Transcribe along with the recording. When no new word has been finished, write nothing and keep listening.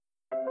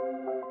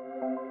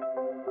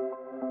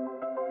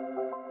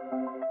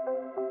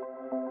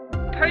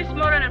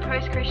postmodern and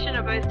post-Christian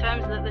are both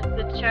terms that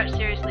the church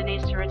seriously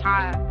needs to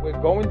retire.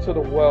 We're going to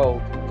the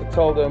world to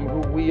tell them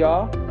who we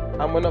are,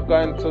 and we're not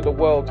going to the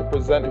world to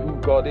present who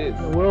God is.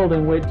 A world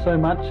in which so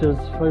much is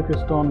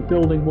focused on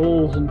building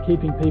walls and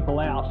keeping people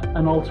out.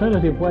 An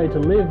alternative way to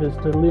live is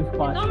to live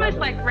by It's almost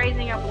like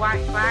raising a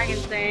white flag and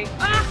saying,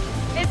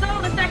 it's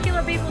all the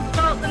secular people's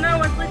fault that no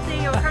one's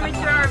listening or coming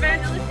to our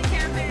evangelistic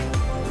campaign.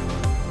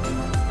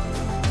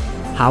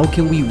 How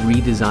can we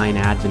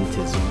redesign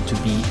Adventism to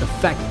be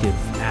effective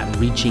at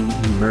reaching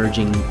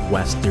emerging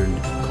Western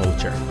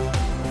culture?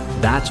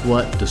 That's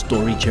what the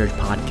Story Church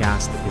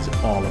podcast is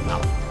all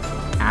about.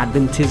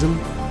 Adventism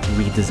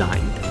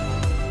redesigned.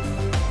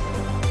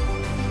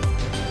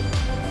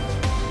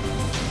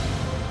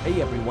 Hey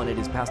everyone, it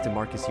is Pastor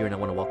Marcus here, and I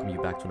want to welcome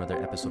you back to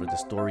another episode of the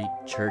Story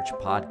Church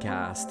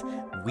podcast.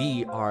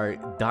 We are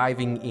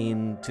diving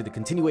into the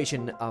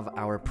continuation of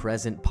our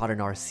present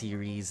Padanar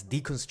series,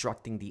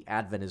 Deconstructing the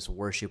Adventist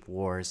Worship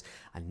Wars.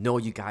 I know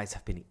you guys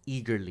have been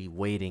eagerly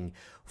waiting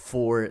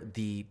for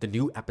the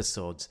new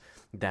episodes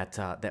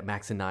that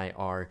Max and I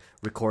are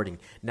recording.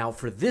 Now,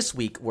 for this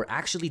week, we're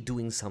actually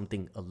doing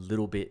something a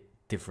little bit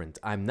different.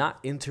 I'm not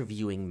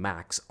interviewing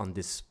Max on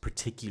this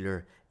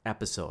particular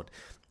episode.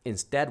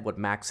 Instead, what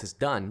Max has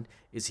done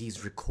is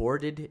he's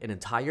recorded an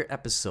entire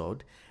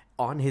episode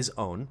on his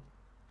own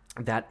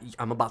that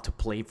I'm about to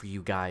play for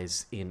you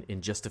guys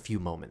in just a few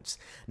moments.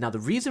 Now, the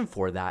reason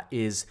for that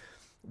is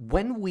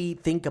when we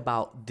think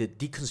about the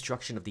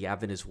deconstruction of the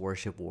Adventist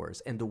worship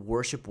wars and the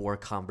worship war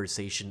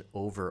conversation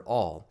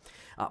overall,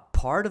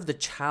 part of the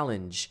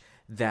challenge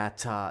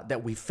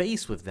that we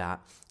face with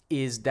that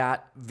is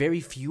that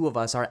very few of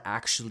us are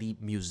actually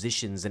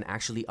musicians and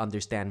actually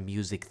understand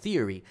music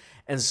theory.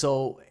 And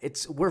so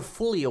we're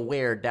fully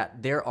aware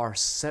that there are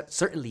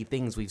certainly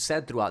things we've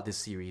said throughout this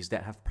series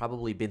that have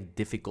probably been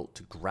difficult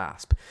to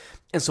grasp.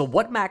 And so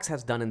what Max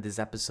has done in this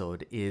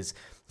episode is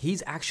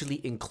he's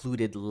actually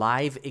included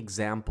live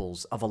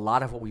examples of a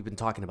lot of what we've been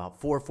talking about: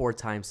 4/4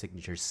 time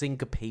signatures,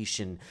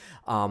 syncopation,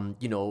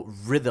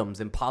 rhythms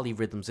and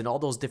polyrhythms and all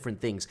those different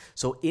things.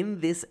 So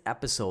in this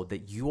episode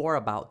that you are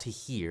about to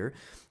hear,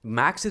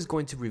 Max is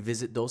going to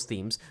revisit those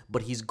themes,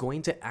 but he's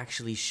going to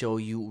actually show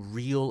you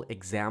real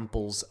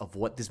examples of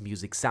what this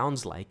music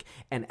sounds like.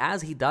 And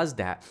as he does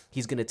that,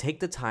 he's going to take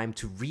the time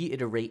to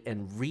reiterate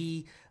and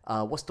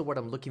what's the word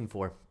I'm looking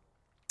for?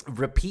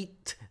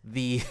 Repeat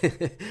the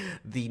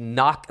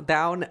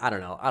knockdown. I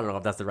don't know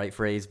if that's the right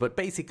phrase, but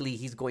basically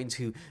he's going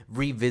to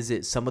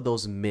revisit some of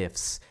those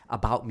myths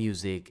about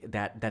music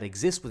that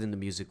exist within the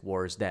music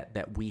wars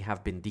that we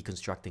have been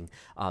deconstructing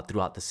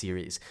throughout the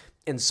series.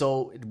 And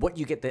so what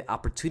you get the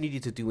opportunity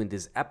to do in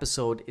this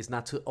episode is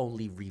not to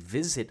only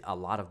revisit a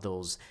lot of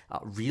those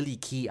really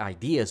key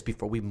ideas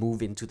before we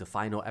move into the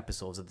final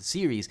episodes of the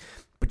series,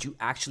 but you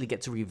actually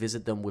get to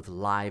revisit them with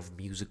live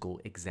musical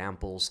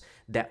examples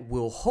that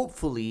will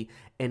hopefully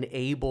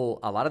enable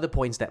a lot of the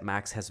points that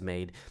Max has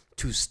made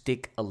to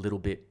stick a little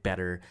bit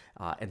better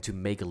and to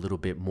make a little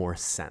bit more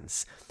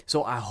sense.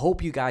 So I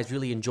hope you guys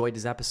really enjoyed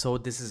this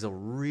episode. This is a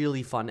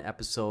really fun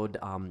episode.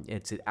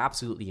 It's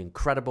absolutely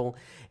incredible.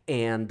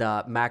 And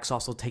Max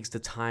also takes the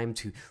time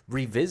to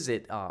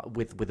revisit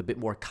with a bit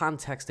more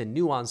context and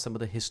nuance some of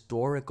the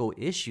historical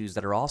issues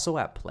that are also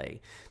at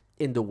play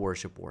in the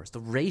worship wars, the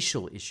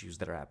racial issues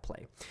that are at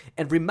play.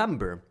 And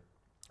remember,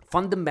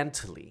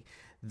 fundamentally,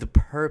 the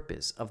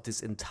purpose of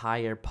this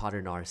entire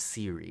Padanar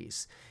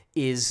series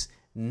is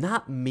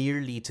not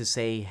merely to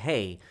say,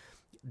 hey,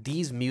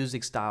 these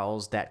music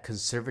styles that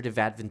conservative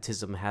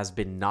Adventism has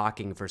been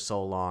knocking for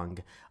so long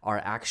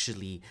are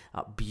actually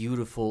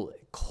beautiful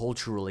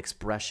cultural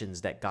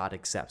expressions that God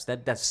accepts.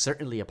 That's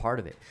certainly a part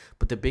of it.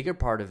 But the bigger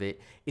part of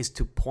it is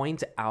to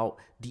point out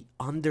the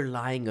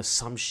underlying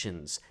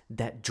assumptions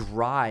that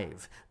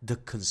drive the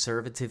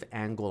conservative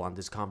angle on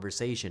this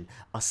conversation.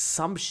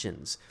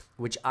 Assumptions,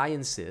 which I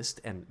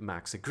insist, and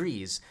Max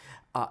agrees,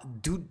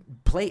 do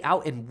play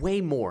out in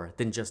way more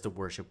than just the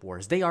worship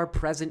wars. They are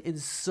present in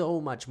so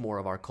much more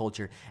of our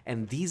culture,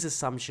 and these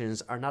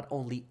assumptions are not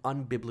only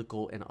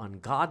unbiblical and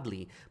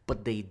ungodly,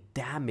 but they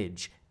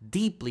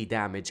deeply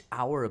damage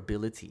our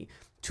ability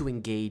to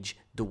engage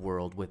the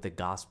world with the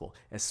gospel,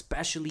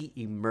 especially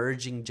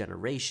emerging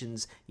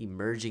generations,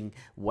 emerging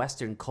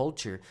Western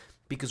culture.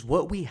 Because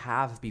what we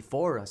have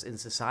before us in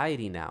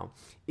society now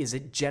is a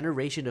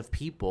generation of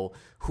people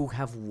who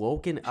have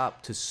woken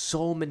up to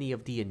so many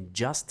of the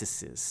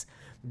injustices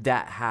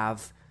that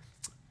have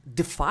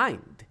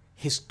defined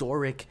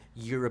historic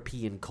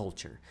European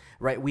culture,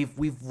 right?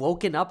 We've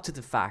woken up to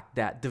the fact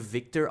that the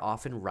victor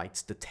often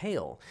writes the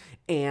tale,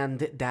 and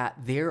that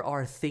there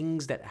are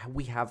things that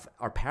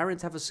our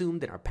parents have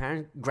assumed, and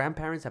our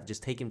grandparents have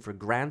just taken for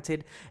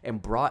granted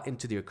and brought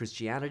into their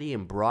Christianity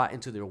and brought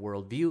into their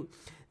worldview,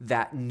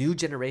 that new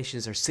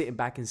generations are sitting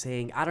back and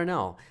saying, I don't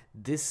know,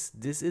 this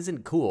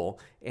isn't cool,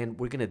 and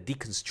we're going to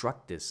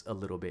deconstruct this a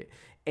little bit.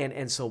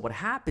 And so what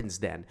happens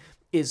then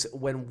is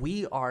when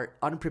we are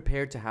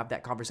unprepared to have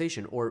that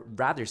conversation, or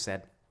rather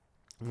said,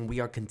 we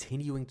are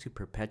continuing to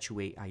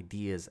perpetuate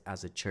ideas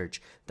as a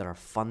church that are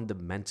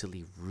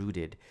fundamentally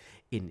rooted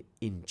in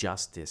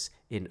injustice,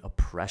 in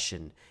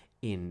oppression,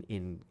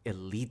 in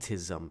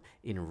elitism,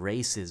 in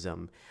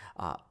racism,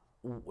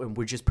 and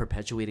we're just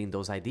perpetuating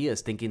those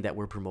ideas, thinking that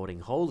we're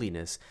promoting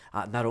holiness,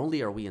 not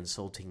only are we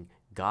insulting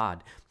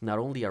God, not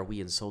only are we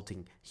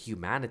insulting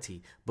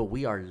humanity, but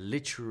we are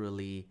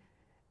literally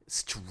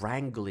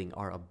strangling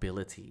our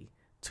ability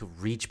to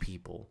reach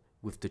people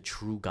with the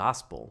true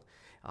gospel,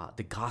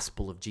 the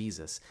gospel of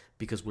Jesus,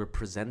 because we're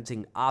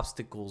presenting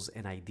obstacles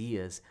and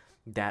ideas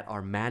that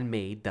are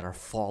man-made, that are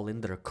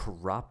fallen, that are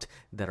corrupt,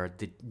 that are,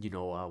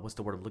 what's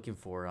the word I'm looking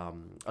for?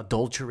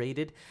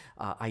 Adulterated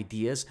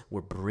ideas.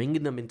 We're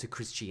bringing them into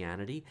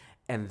Christianity,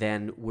 and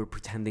then we're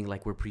pretending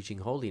like we're preaching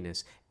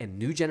holiness. And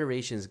new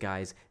generations,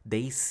 guys,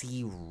 they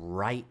see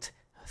right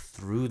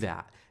through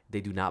that.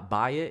 They do not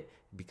buy it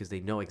because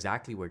they know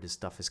exactly where this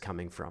stuff is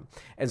coming from.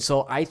 And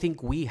so I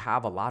think we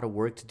have a lot of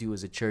work to do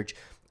as a church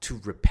to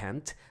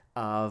repent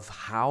of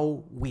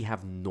how we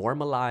have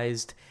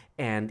normalized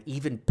and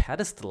even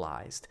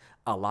pedestalized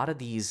a lot of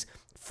these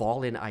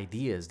fallen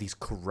ideas, these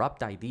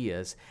corrupt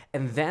ideas,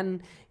 and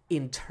then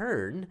in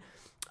turn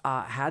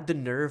had the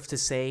nerve to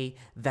say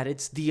that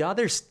it's the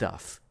other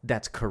stuff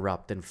that's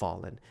corrupt and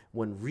fallen,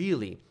 when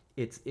really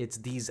it's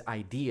these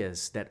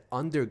ideas that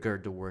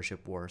undergird the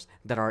worship wars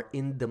that are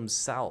in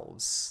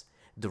themselves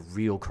the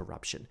real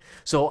corruption.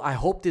 So I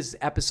hope this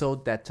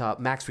episode that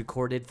Max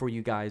recorded for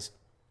you guys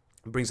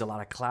brings a lot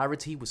of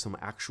clarity with some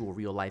actual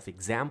real life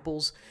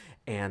examples,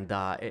 and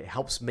it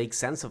helps make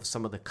sense of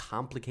some of the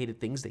complicated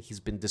things that he's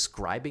been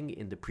describing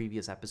in the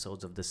previous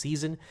episodes of the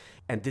season.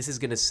 And this is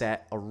going to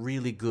set a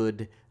really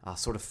good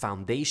sort of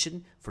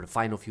foundation for the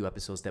final few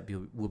episodes that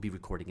we'll be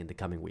recording in the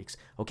coming weeks.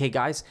 Okay,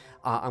 guys,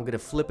 I'm going to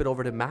flip it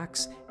over to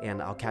Max,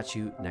 and I'll catch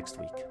you next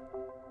week.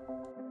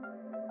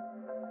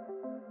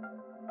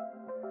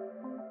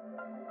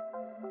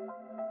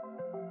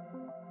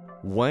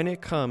 When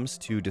it comes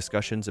to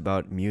discussions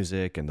about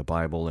music and the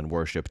Bible and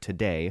worship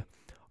today,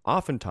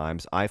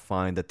 oftentimes I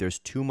find that there's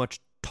too much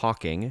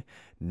talking,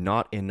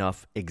 not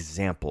enough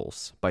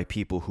examples by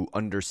people who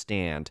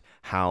understand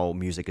how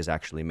music is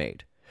actually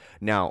made.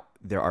 Now,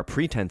 there are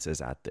pretenses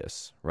at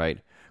this, right?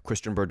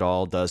 Christian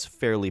Berdahl does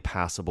fairly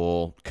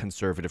passable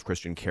conservative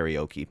Christian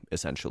karaoke,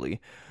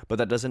 essentially. But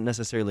that doesn't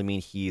necessarily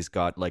mean he's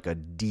got like a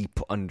deep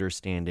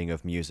understanding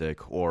of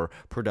music or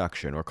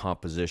production or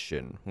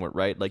composition,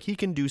 right? Like he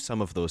can do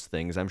some of those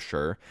things, I'm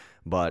sure,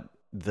 but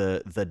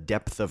the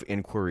depth of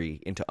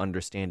inquiry into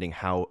understanding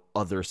how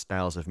other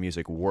styles of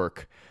music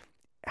work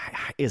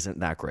isn't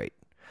that great.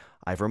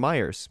 Ivor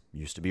Myers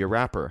used to be a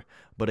rapper,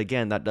 but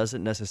again, that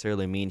doesn't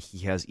necessarily mean he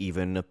has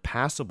even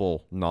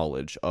passable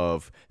knowledge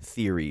of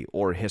theory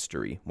or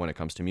history when it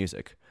comes to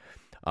music.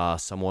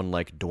 Someone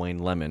like Dwayne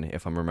Lemon,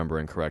 if I'm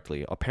remembering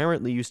correctly,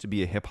 apparently used to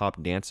be a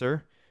hip-hop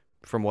dancer,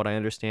 from what I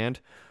understand,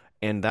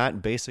 and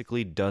that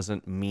basically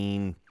doesn't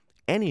mean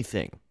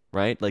anything,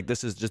 right? Like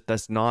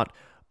that's not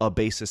a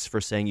basis for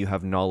saying you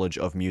have knowledge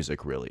of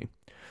music, really.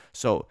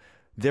 So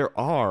there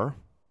are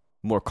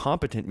more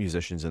competent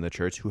musicians in the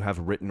church who have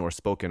written or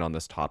spoken on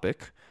this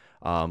topic.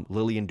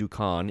 Lillian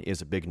Ducan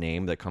is a big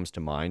name that comes to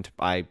mind.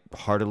 I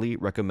heartily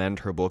recommend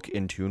her book,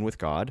 In Tune with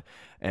God,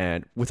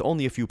 and with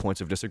only a few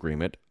points of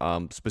disagreement.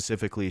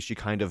 Specifically, she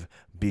kind of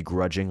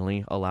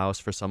begrudgingly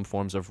allows for some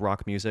forms of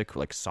rock music,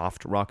 like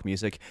soft rock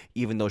music,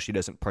 even though she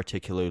doesn't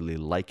particularly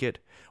like it.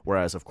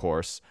 Whereas, of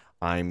course,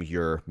 I'm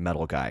your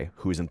metal guy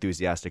who's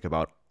enthusiastic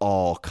about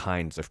all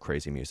kinds of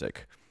crazy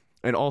music.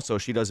 And also,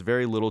 she does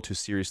very little to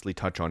seriously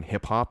touch on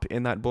hip-hop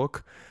in that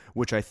book,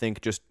 which I think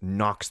just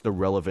knocks the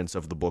relevance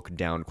of the book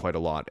down quite a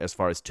lot as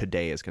far as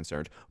today is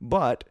concerned.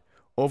 But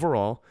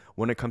overall,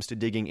 when it comes to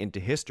digging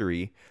into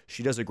history,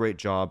 she does a great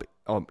job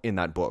in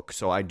that book,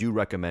 so I do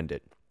recommend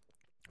it.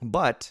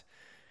 But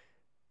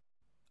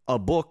a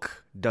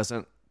book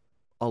doesn't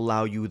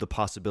allow you the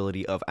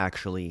possibility of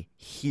actually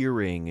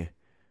hearing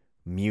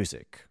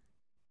music.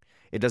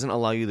 It doesn't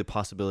allow you the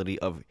possibility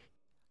of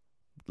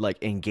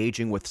like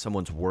engaging with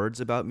someone's words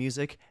about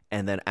music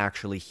and then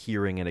actually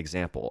hearing an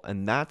example.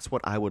 And that's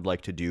what I would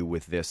like to do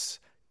with this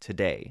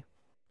today.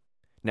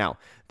 Now,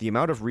 the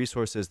amount of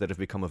resources that have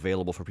become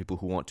available for people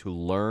who want to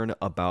learn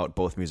about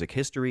both music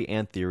history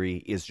and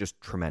theory is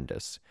just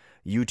tremendous.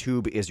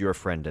 YouTube is your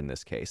friend in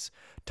this case.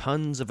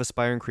 Tons of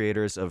aspiring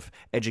creators of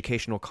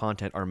educational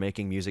content are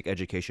making music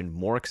education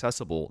more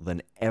accessible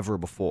than ever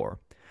before.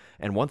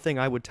 And one thing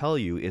I would tell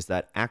you is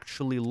that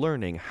actually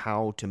learning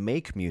how to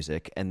make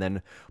music and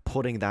then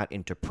putting that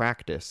into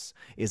practice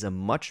is a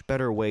much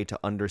better way to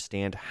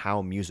understand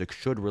how music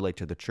should relate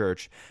to the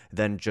church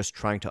than just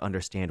trying to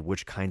understand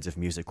which kinds of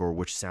music or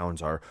which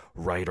sounds are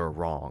right or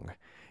wrong.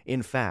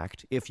 In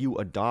fact, if you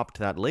adopt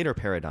that later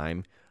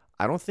paradigm,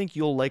 I don't think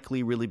you'll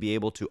likely really be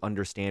able to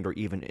understand or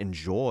even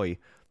enjoy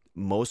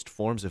most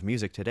forms of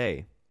music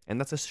today. And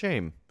that's a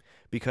shame,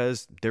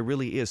 because there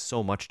really is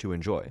so much to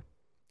enjoy.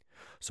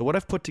 So what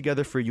I've put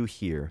together for you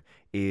here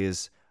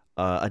is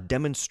a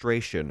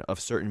demonstration of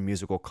certain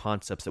musical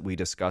concepts that we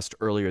discussed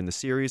earlier in the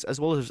series, as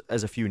well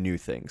as a few new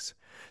things.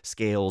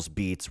 Scales,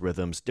 beats,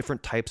 rhythms,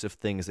 different types of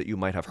things that you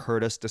might have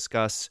heard us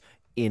discuss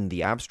in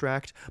the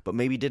abstract, but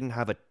maybe didn't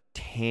have a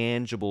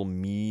tangible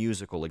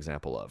musical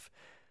example of.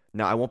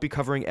 Now, I won't be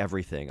covering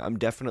everything. I'm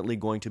definitely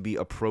going to be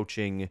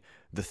approaching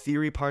the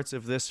theory parts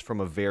of this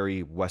from a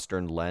very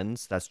Western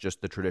lens. That's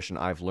just the tradition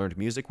I've learned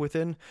music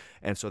within,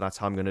 and so that's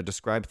how I'm going to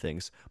describe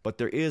things. But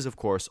there is, of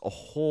course, a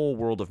whole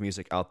world of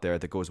music out there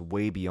that goes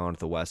way beyond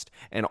the West,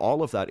 and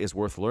all of that is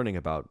worth learning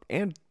about,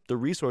 and the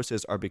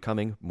resources are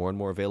becoming more and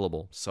more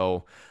available.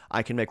 So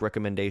I can make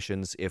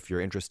recommendations if you're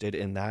interested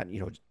in that.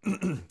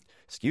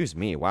 Excuse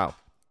me, wow.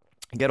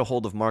 Get a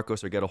hold of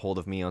Marcos or get a hold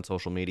of me on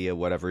social media,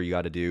 whatever you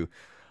got to do.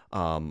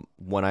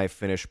 When I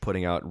finish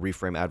putting out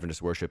Reframe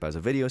Adventist Worship as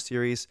a video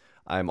series,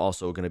 I'm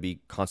also going to be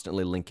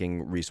constantly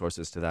linking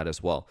resources to that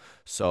as well.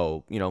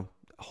 So,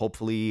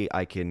 hopefully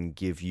I can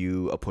give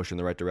you a push in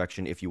the right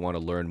direction if you want to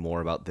learn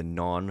more about the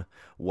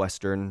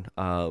non-Western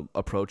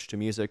approach to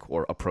music,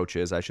 or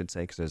approaches, I should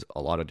say, because there's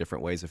a lot of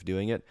different ways of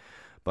doing it.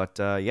 But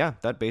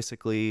that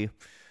basically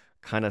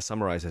kind of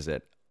summarizes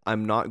it.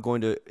 I'm not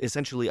going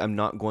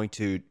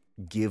to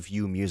give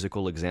you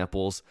musical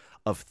examples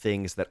of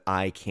things that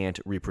I can't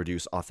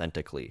reproduce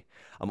authentically.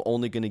 I'm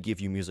only going to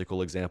give you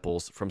musical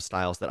examples from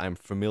styles that I'm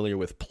familiar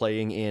with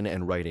playing in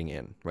and writing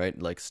in,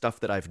 right? Like stuff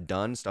that I've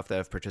done, stuff that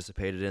I've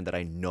participated in that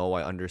I know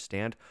I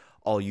understand.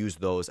 I'll use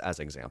those as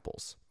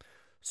examples.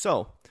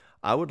 So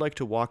I would like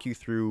to walk you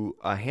through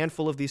a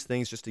handful of these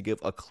things just to give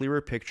a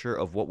clearer picture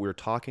of what we're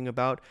talking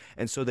about,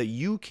 and so that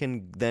you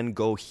can then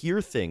go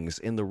hear things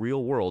in the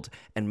real world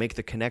and make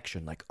the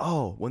connection, like,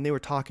 oh, when they were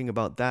talking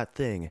about that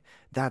thing,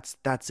 that's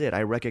it,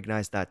 I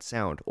recognize that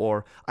sound,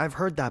 or I've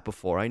heard that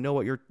before, I know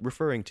what you're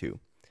referring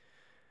to.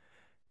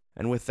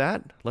 And with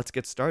that, let's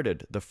get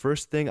started. The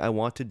first thing I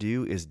want to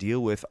do is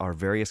deal with our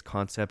various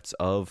concepts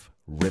of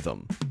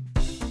rhythm.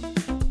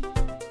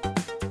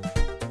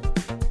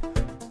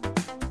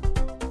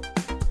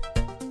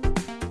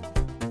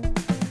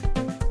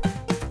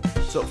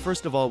 So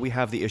first of all, we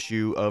have the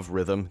issue of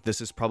rhythm.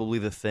 This is probably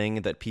the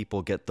thing that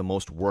people get the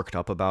most worked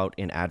up about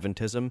in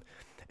Adventism,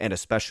 and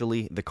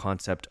especially the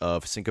concept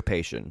of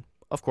syncopation,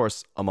 of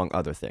course, among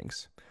other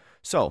things.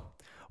 So,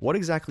 what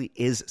exactly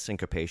is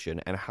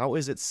syncopation, and how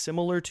is it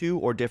similar to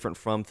or different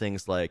from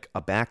things like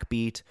a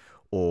backbeat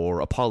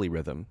or a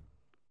polyrhythm?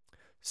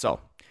 So,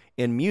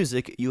 in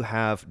music, you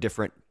have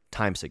different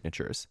time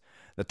signatures.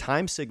 The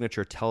time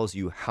signature tells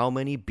you how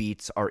many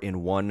beats are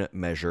in one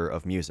measure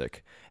of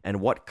music, and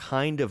what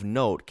kind of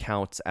note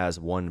counts as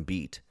one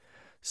beat.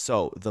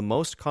 So, the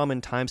most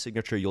common time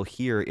signature you'll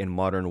hear in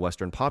modern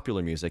Western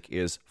popular music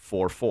is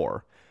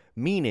 4/4,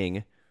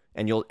 meaning,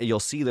 and you'll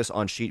see this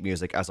on sheet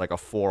music as like a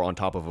 4 on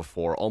top of a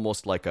 4,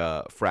 almost like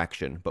a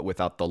fraction, but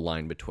without the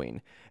line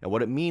between. And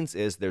what it means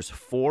is there's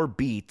 4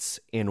 beats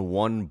in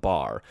one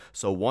bar.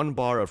 So one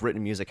bar of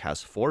written music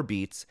has 4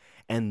 beats,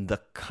 and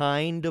the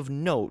kind of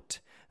note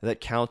that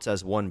counts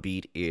as one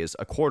beat is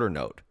a quarter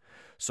note.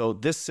 So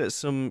this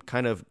system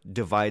kind of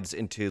divides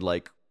into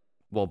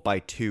by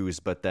twos,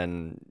 but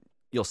then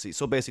you'll see.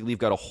 So basically, you've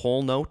got a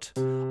whole note.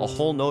 A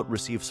whole note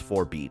receives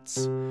 4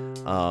 beats.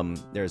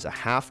 There's a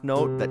half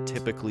note that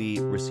typically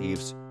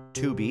receives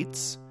 2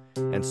 beats.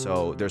 And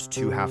so there's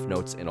 2 half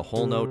notes in a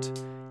whole note,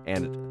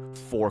 and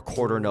 4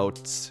 quarter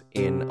notes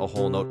in a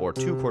whole note, or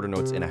 2 quarter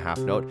notes in a half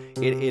note.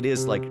 It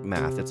is like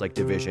math. It's like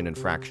division and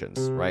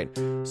fractions, right?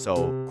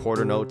 So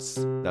quarter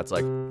notes, that's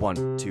like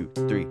 1, 2,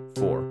 3,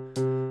 4.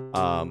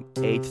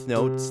 Eighth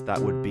notes, that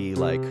would be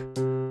like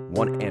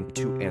 1 and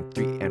 2 and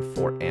 3 and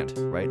 4 and,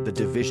 right? The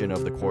division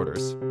of the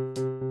quarters.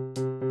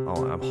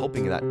 Oh, I'm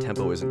hoping that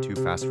tempo isn't too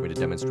fast for me to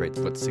demonstrate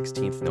what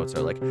 16th notes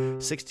are like.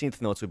 16th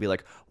notes would be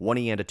like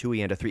 1E and a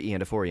 2E and a 3E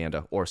and a 4E and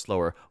a, or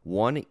slower,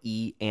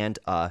 1E and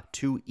a,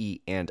 2E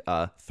and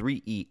a,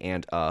 3E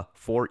and a,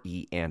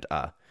 4E and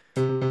a.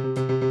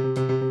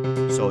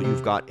 So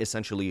you've got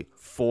essentially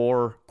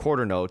 4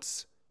 quarter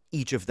notes,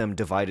 each of them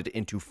divided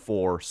into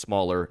 4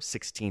 smaller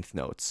 16th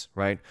notes,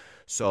 right?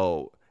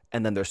 So,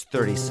 and then there's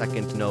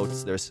 32nd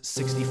notes, there's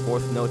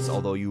 64th notes,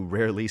 although you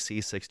rarely see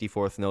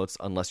 64th notes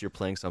unless you're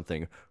playing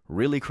something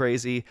really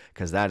crazy,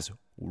 because that is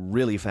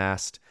really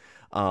fast.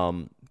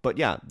 But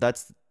yeah,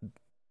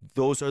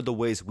 those are the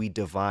ways we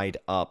divide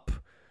up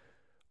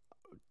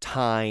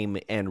time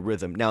and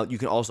rhythm. Now, you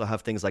can also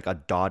have things like a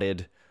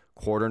dotted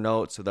quarter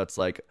note, so that's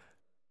like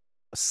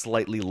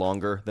slightly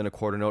longer than a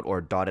quarter note, or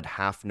a dotted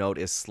half note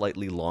is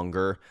slightly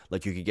longer.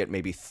 Like you could get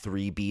maybe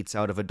 3 beats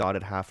out of a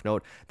dotted half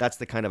note. That's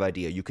the kind of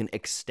idea. You can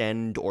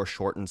extend or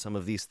shorten some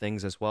of these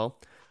things as well.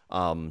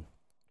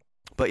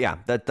 But yeah,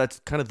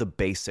 that's kind of the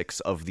basics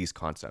of these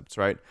concepts,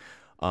 right?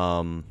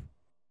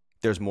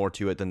 There's more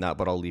to it than that,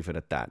 but I'll leave it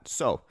at that.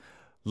 So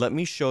let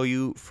me show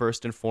you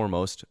first and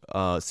foremost,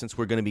 since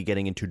we're going to be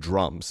getting into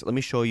drums, let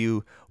me show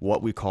you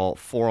what we call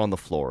 4 on the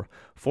floor.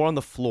 4 on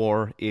the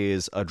floor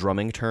is a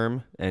drumming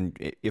term, and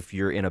if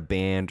you're in a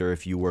band or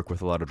if you work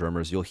with a lot of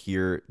drummers, you'll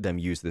hear them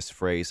use this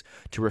phrase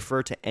to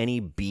refer to any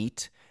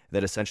beat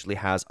that essentially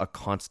has a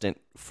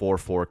constant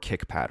 4/4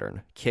 kick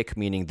pattern. Kick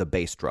meaning the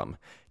bass drum.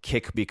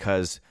 Kick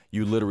because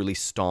you literally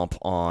stomp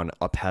on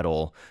a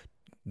pedal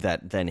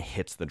that then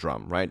hits the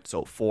drum, right?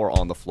 So 4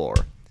 on the floor.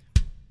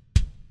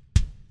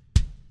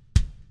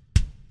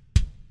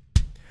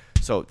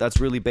 So that's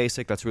really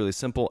basic, that's really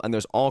simple, and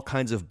there's all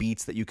kinds of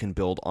beats that you can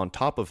build on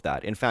top of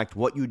that. In fact,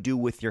 what you do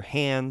with your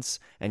hands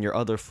and your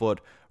other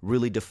foot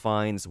really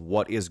defines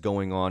what is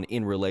going on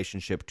in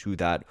relationship to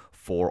that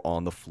 4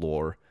 on the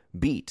floor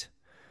beat.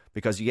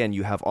 Because again,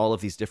 you have all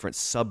of these different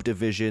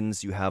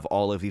subdivisions, you have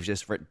all of these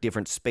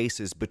different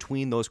spaces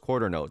between those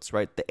quarter notes,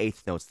 right? The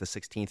 8th notes, the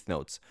 16th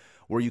notes,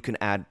 where you can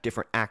add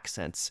different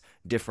accents,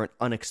 different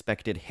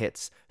unexpected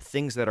hits,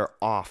 things that are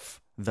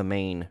off the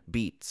main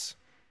beats.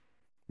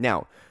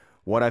 Now,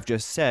 what I've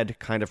just said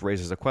kind of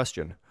raises a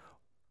question.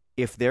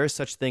 If there is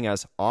such thing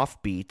as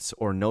off beats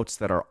or notes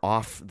that are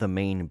off the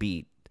main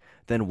beat,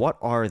 then what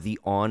are the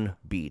on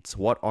beats?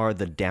 What are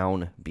the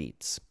down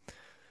beats?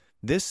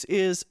 This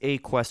is a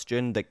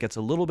question that gets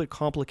a little bit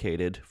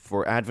complicated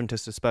for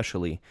Adventists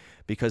especially,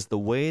 because the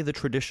way the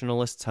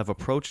traditionalists have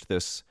approached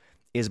this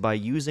is by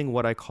using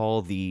what I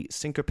call the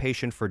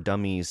syncopation for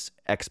dummies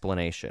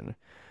explanation.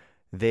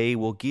 They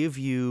will give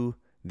you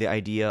the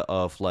idea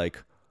of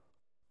like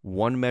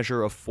one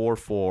measure of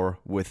 4/4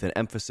 with an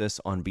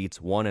emphasis on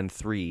beats 1 and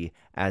 3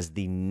 as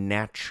the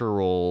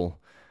naturally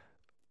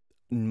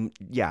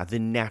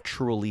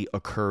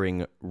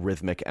occurring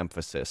rhythmic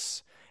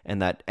emphasis,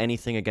 and that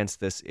anything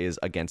against this is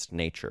against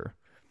nature.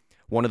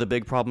 One of the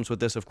big problems with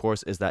this, of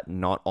course, is that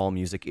not all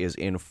music is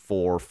in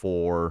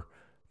 4/4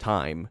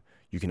 time.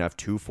 You can have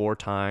 2/4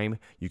 time,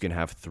 you can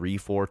have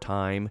 3/4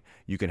 time,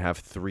 you can have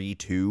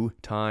 3/2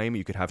 time,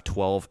 you could have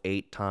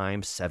 12/8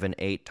 time,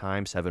 7/8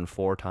 time,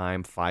 7/4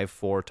 time,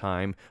 5/4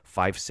 time,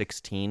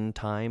 5/16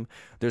 time.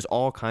 There's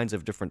all kinds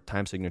of different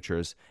time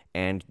signatures,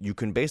 and you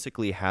can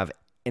basically have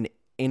an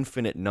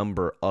infinite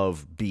number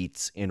of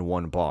beats in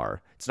one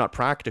bar. It's not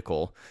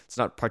practical. It's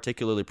not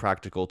particularly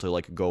practical to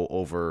like go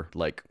over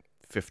like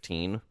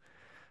 15.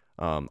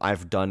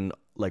 I've done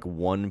like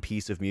one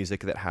piece of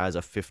music that has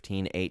a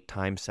 15/8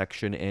 time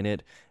section in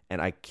it,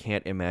 and I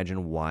can't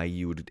imagine why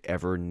you would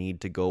ever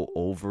need to go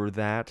over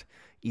that.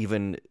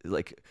 Even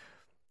like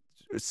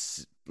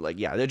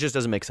yeah, it just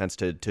doesn't make sense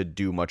to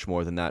do much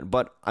more than that.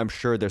 But I'm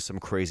sure there's some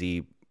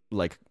crazy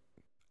like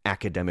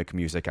academic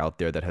music out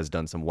there that has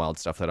done some wild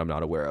stuff that I'm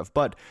not aware of.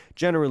 But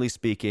generally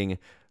speaking,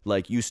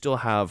 like you still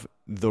have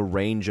the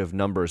range of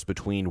numbers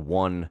between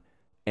 1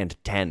 and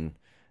 10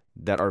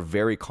 that are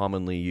very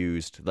commonly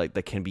used, like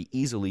that can be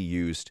easily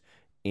used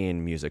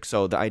in music.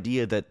 So the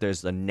idea that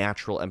there's a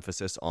natural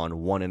emphasis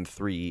on 1 and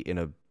 3 in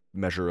a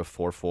measure of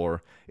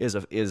 4/4 is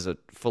a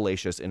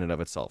fallacious in and of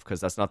itself, because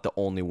that's not the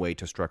only way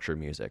to structure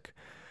music.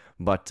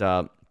 But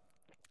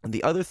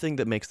the other thing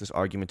that makes this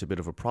argument a bit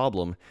of a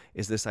problem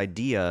is this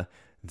idea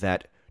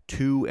that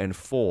 2 and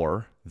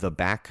 4, the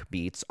back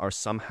beats, are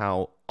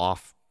somehow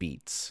off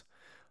beats.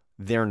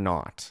 They're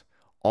not.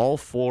 All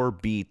 4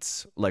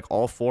 beats, like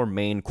all 4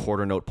 main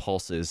quarter note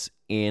pulses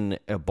in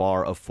a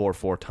bar of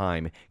 4/4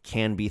 time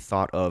can be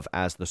thought of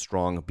as the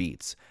strong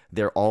beats.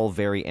 They're all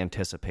very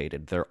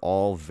anticipated. They're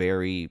all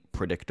very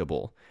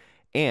predictable.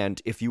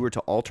 And if you were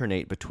to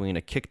alternate between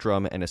a kick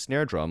drum and a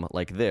snare drum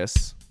like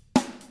this,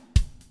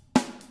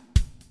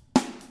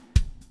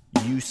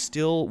 you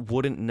still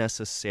wouldn't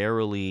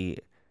necessarily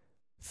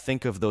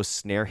think of those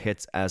snare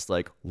hits as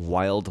like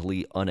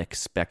wildly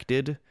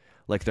unexpected.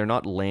 Like they're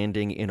not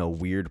landing in a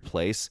weird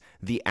place.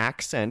 The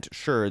accent,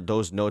 sure,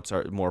 those notes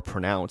are more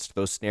pronounced.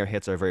 Those snare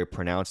hits are very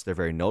pronounced. They're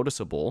very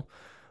noticeable.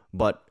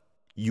 But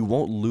you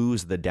won't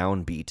lose the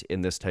downbeat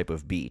in this type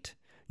of beat.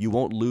 You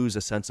won't lose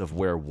a sense of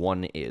where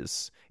 1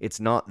 is. It's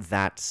not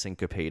that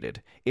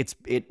syncopated.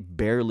 It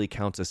barely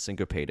counts as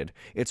syncopated.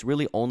 It's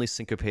really only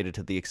syncopated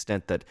to the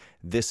extent that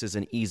this is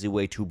an easy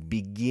way to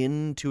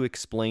begin to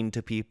explain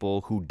to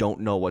people who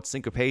don't know what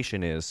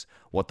syncopation is,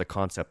 what the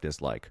concept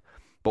is like.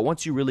 But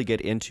once you really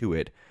get into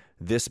it,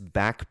 this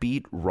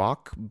backbeat,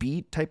 rock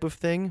beat type of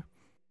thing,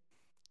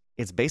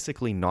 it's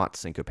basically not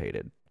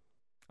syncopated.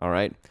 All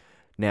right?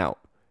 Now,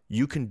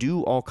 you can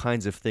do all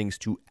kinds of things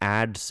to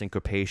add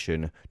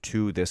syncopation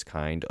to this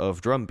kind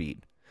of drum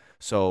beat.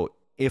 So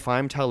if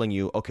I'm telling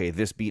you, okay,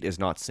 this beat is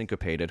not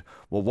syncopated,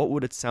 well, what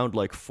would it sound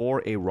like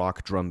for a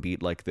rock drum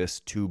beat like this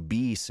to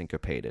be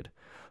syncopated?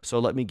 So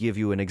let me give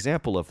you an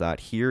example of that.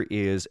 Here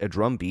is a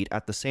drum beat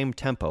at the same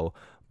tempo,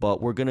 but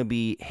we're going to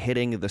be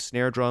hitting the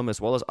snare drum as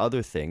well as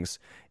other things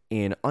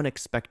in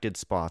unexpected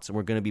spots, and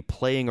we're going to be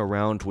playing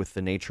around with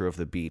the nature of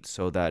the beat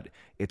so that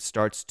it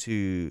starts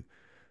to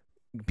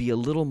be a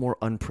little more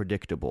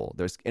unpredictable.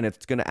 And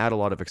it's going to add a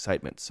lot of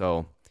excitement.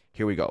 So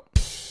here we go.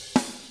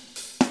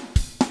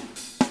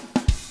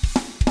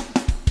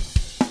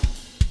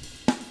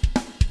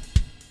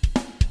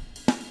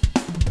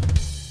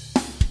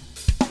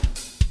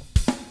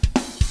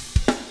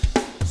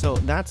 So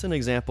that's an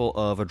example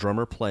of a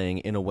drummer playing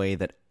in a way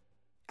that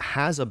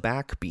has a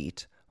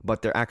backbeat,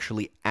 but they're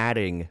actually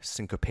adding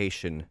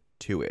syncopation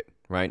to it,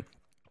 right?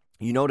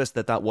 You notice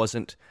that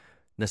wasn't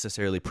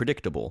necessarily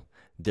predictable.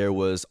 There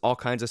was all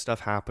kinds of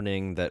stuff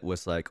happening that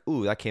was like,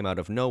 ooh, that came out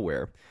of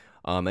nowhere.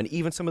 And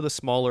even some of the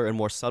smaller and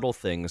more subtle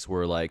things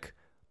were like,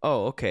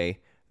 oh, okay,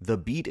 the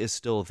beat is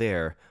still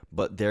there,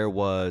 but there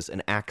was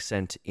an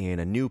accent in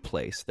a new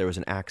place. There was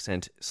an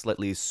accent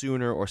slightly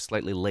sooner or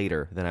slightly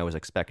later than I was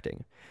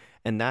expecting.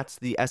 And that's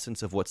the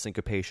essence of what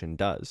syncopation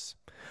does.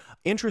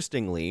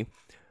 Interestingly,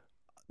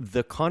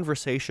 the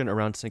conversation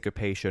around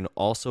syncopation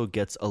also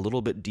gets a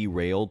little bit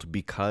derailed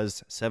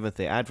because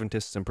Seventh-day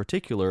Adventists in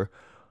particular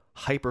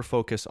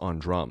hyper-focus on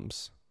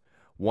drums.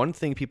 One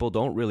thing people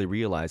don't really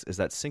realize is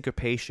that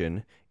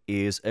syncopation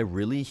is a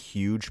really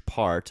huge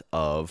part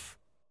of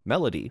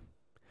melody.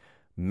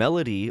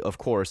 Melody, of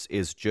course,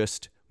 is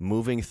just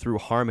moving through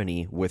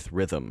harmony with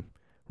rhythm,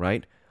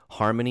 right?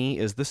 Harmony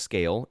is the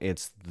scale.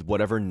 It's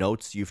whatever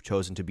notes you've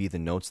chosen to be the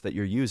notes that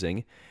you're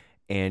using,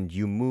 and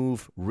you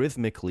move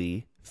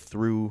rhythmically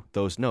through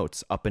those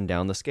notes up and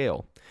down the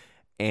scale.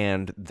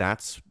 And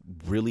that's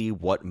really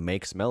what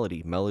makes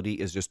melody. Melody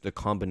is just the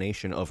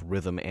combination of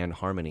rhythm and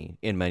harmony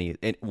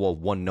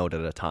one note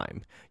at a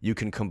time. You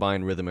can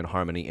combine rhythm and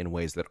harmony in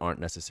ways that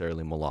aren't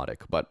necessarily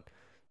melodic, but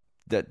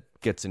that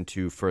gets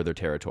into further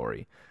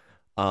territory.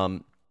 But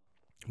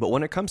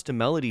when it comes to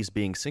melodies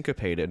being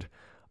syncopated,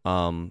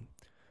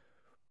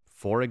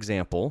 for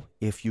example,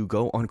 if you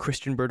go on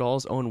Christian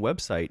Berdahl's own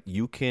website,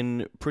 you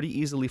can pretty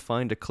easily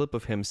find a clip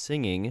of him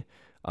singing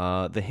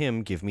the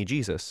hymn, Give Me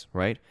Jesus,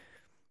 right?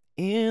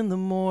 In the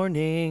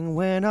morning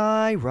when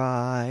I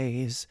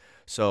rise.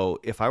 So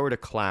if I were to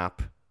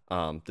clap,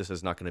 this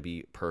is not going to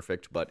be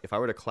perfect, but if I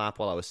were to clap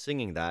while I was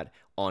singing that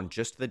on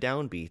just the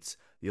downbeats,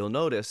 you'll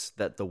notice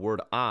that the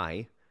word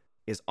I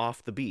is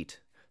off the beat.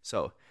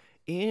 So,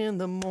 in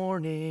the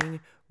morning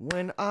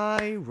when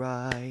I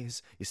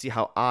rise. You see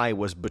how I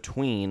was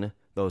between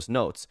those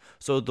notes.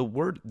 So the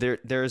word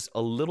there's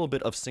a little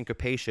bit of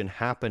syncopation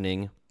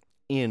happening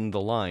in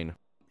the line.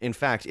 In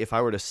fact, if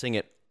I were to sing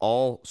it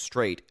all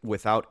straight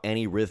without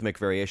any rhythmic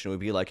variation, it would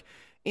be like,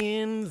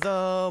 in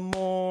the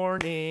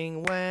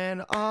morning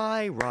when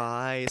I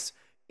rise,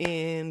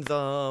 in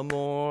the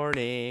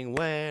morning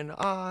when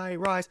I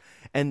rise.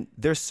 And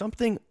there's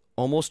something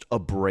almost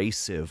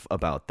abrasive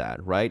about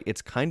that, right?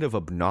 It's kind of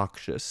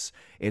obnoxious.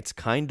 It's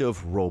kind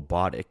of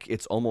robotic.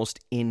 It's almost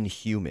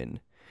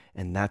inhuman.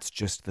 And that's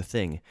just the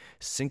thing.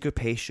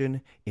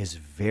 Syncopation is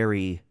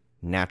very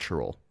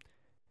natural.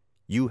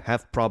 You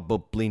have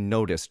probably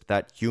noticed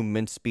that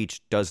human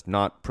speech does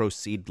not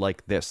proceed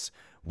like this.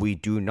 We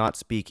do not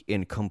speak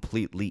in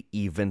completely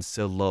even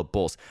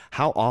syllables.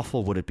 How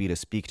awful would it be to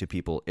speak to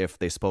people if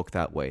they spoke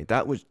that way?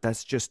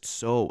 That's just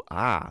so,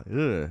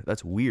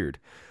 that's weird.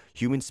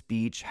 Human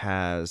speech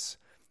has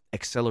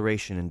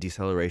acceleration and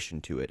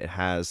deceleration to it. It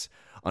has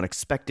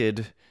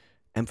unexpected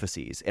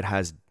emphases. It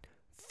has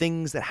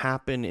things that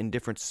happen in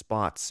different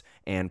spots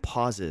and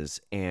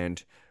pauses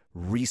and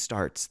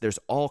restarts. There's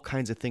all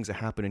kinds of things that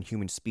happen in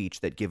human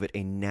speech that give it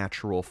a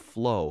natural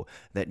flow,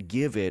 that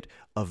give it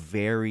a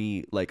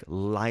very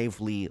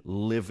lively,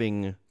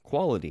 living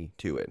quality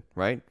to it,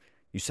 right?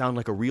 You sound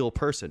like a real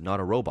person, not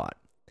a robot.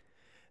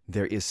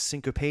 There is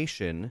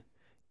syncopation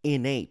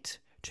innate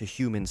to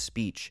human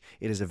speech.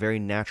 It is a very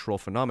natural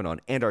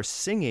phenomenon, and our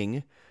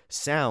singing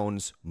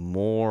sounds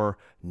more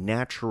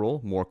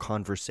natural, more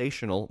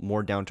conversational,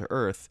 more down to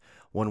earth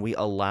when we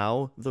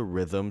allow the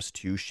rhythms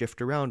to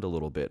shift around a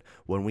little bit,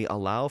 when we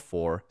allow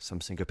for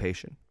some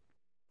syncopation.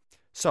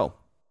 So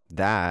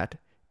that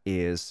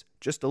is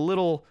just a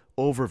little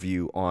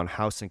overview on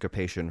how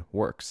syncopation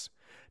works.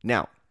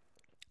 Now,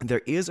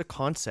 there is a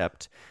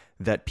concept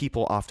that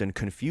people often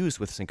confuse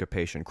with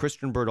syncopation.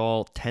 Christian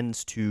Berdahl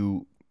tends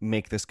to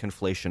make this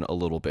conflation a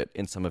little bit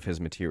in some of his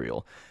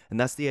material, and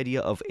that's the idea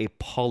of a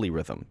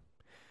polyrhythm.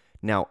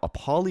 Now, a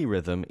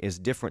polyrhythm is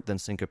different than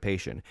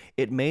syncopation.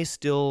 It may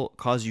still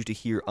cause you to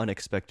hear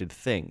unexpected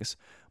things,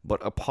 but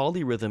a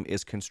polyrhythm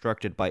is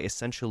constructed by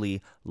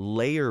essentially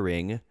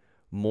layering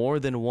more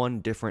than one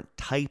different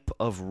type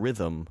of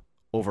rhythm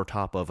over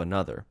top of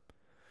another.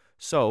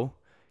 So,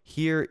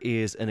 here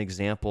is an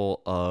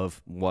example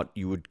of what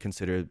you would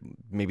consider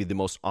maybe the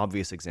most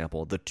obvious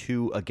example, the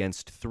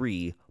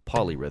 2-against-3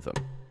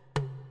 polyrhythm.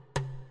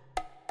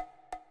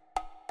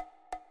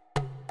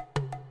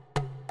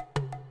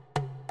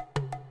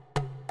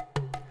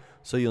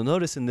 So you'll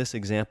notice in this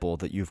example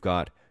that you've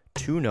got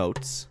 2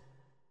 notes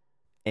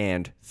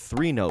and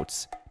 3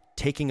 notes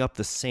taking up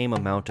the same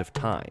amount of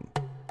time,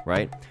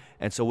 right?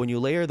 And so when you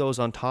layer those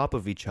on top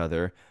of each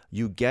other,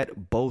 you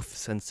get both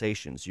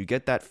sensations. You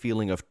get that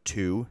feeling of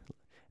 2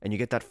 and you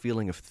get that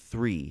feeling of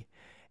 3.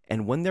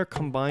 And when they're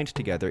combined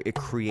together, it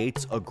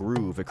creates a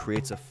groove. It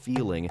creates a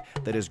feeling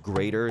that is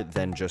greater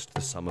than just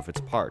the sum of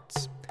its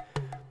parts.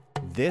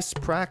 This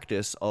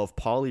practice of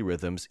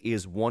polyrhythms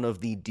is one of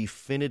the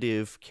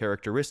definitive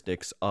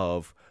characteristics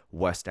of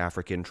West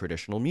African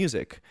traditional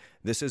music.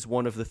 This is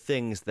one of the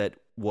things that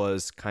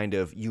was kind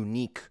of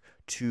unique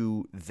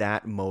to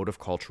that mode of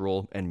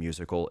cultural and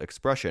musical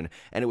expression.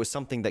 And it was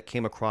something that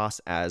came across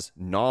as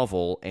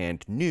novel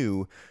and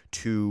new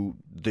to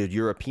the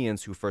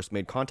Europeans who first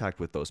made contact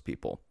with those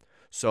people.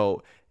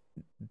 So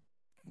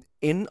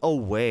in a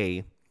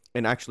way,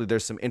 and actually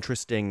there's some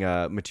interesting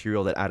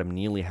material that Adam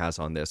Neely has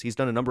on this. He's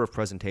done a number of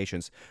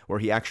presentations where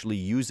he actually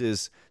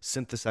uses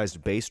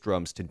synthesized bass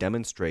drums to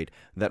demonstrate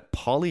that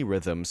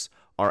polyrhythms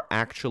are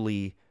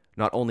actually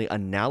not only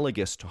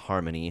analogous to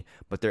harmony,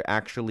 but they're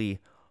actually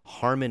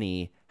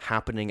harmony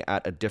happening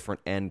at a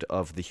different end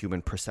of the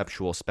human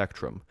perceptual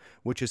spectrum,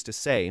 which is to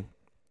say,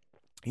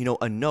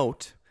 a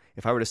note,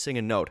 if I were to sing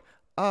a note,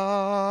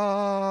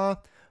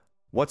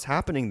 what's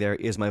happening there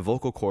is my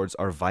vocal cords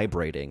are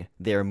vibrating.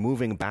 They're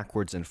moving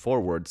backwards and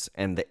forwards,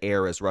 and the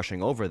air is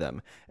rushing over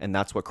them, and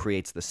that's what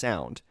creates the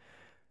sound.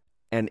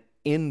 And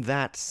in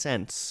that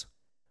sense,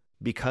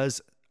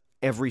 because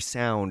every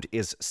sound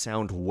is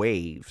sound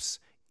waves,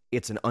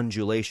 it's an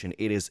undulation.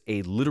 It is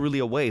literally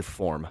a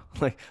waveform,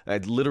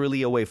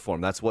 literally a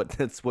waveform. That's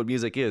what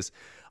music is.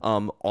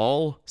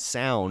 All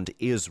sound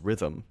is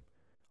rhythm,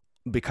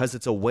 because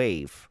it's a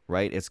wave,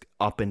 right? It's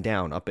up and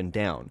down, up and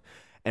down,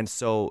 and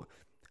so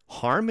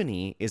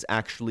harmony is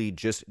actually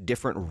just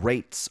different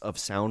rates of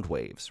sound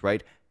waves,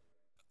 right?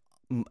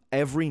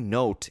 Every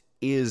note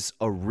is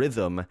a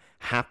rhythm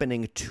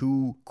happening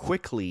too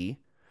quickly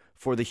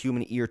for the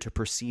human ear to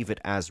perceive it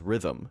as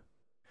rhythm.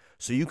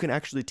 So you can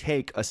actually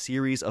take a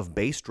series of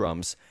bass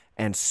drums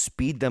and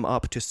speed them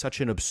up to such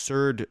an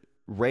absurd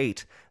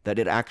rate that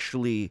it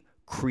actually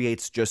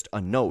creates just a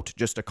note,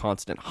 just a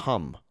constant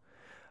hum.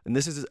 And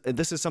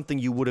this is something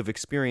you would have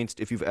experienced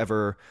if you've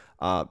ever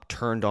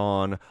turned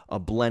on a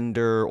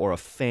blender or a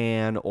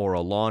fan or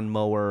a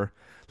lawnmower.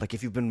 Like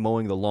if you've been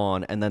mowing the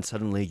lawn and then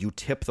suddenly you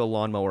tip the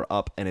lawnmower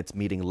up and it's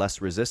meeting less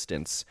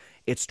resistance,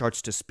 it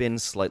starts to spin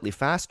slightly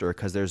faster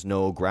because there's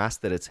no grass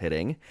that it's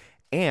hitting.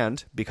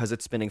 And because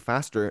it's spinning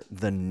faster,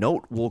 the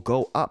note will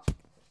go up.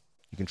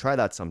 You can try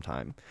that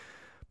sometime.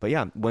 But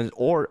yeah,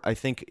 or I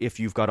think if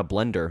you've got a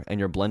blender and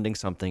you're blending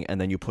something and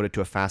then you put it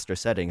to a faster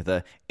setting,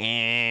 the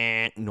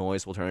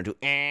noise will turn into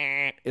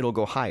it'll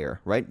go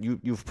higher, right?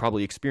 You've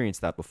probably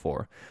experienced that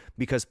before.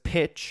 Because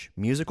pitch,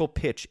 musical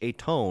pitch, a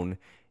tone,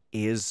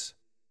 is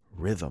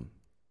rhythm.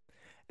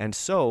 And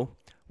so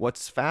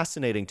what's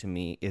fascinating to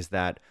me is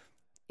that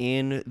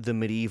in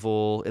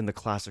the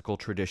classical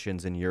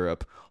traditions in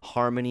Europe,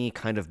 harmony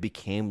kind of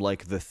became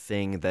like the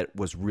thing that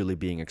was really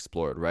being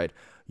explored, right?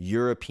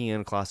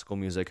 European classical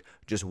music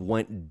just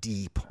went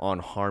deep on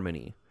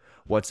harmony.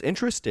 What's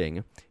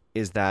interesting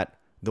is that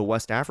the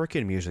West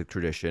African music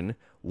tradition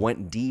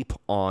went deep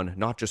on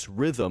not just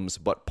rhythms,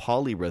 but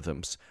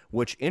polyrhythms,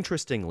 which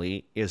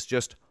interestingly is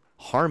just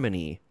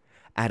harmony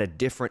at a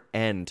different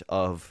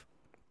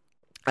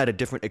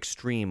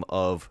extreme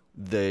of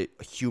the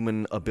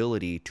human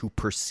ability to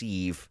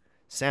perceive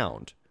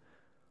sound.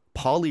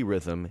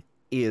 Polyrhythm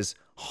is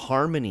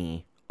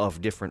harmony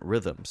of different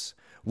rhythms,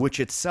 which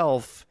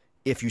itself,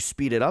 if you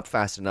speed it up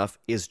fast enough,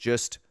 is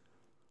just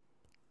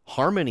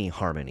harmony,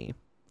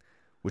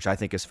 which I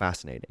think is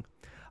fascinating.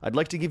 I'd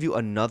like to give you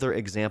another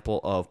example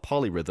of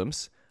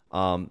polyrhythms.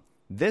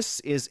 This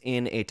is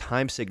in a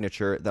time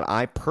signature that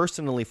I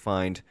personally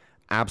find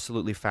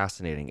absolutely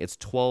fascinating. It's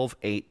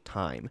 12/8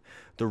 time.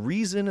 The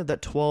reason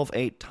that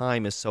 12/8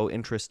 time is so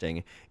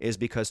interesting is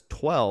because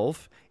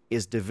 12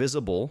 is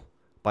divisible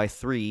by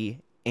 3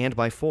 and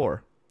by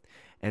 4.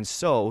 And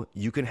so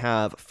you can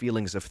have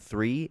feelings of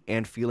 3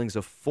 and feelings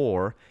of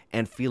 4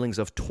 and feelings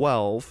of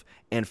 12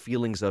 and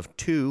feelings of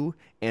 2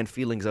 and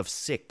feelings of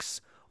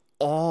 6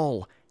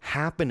 all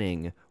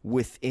happening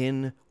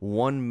within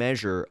one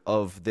measure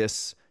of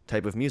this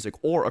type of music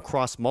or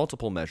across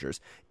multiple measures.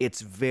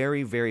 It's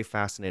very, very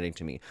fascinating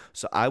to me.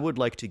 So I would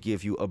like to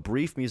give you a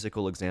brief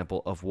musical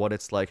example of what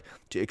it's like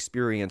to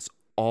experience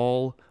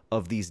all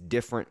of these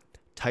different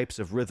types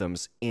of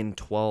rhythms in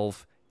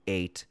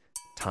 12/8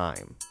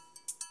 time.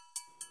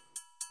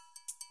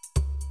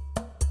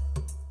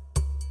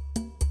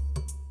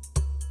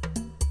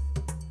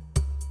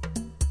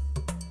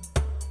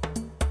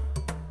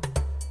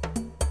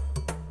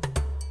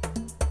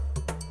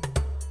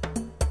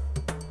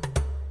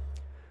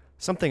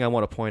 Something I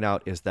want to point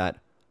out is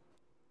that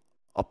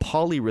a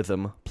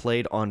polyrhythm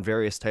played on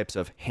various types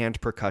of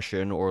hand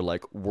percussion or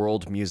like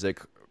world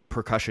music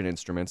percussion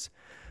instruments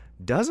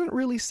doesn't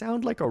really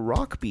sound like a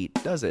rock beat,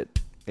 does it?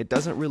 It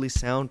doesn't really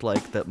sound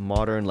like that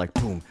modern like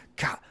boom,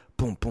 ka,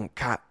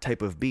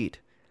 type of beat.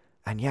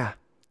 And yeah,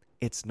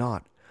 it's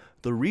not.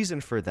 The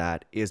reason for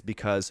that is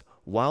because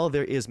while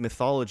there is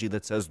mythology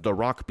that says the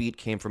rock beat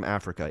came from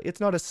Africa, it's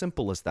not as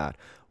simple as that.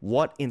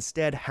 What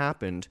instead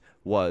happened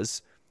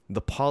was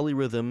the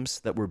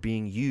polyrhythms that were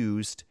being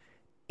used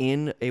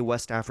in a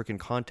West African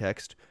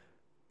context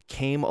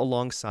came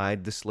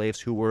alongside the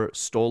slaves who were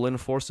stolen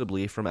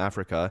forcibly from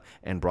Africa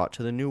and brought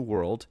to the New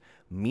World.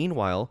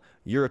 Meanwhile,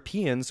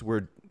 Europeans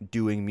were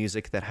doing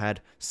music that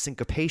had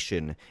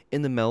syncopation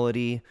in the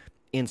melody,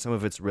 in some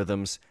of its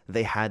rhythms.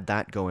 They had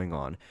that going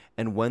on.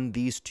 And when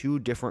these two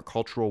different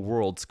cultural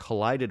worlds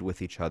collided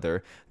with each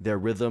other, their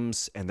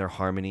rhythms and their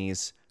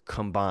harmonies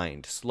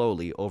combined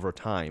slowly over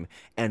time,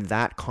 and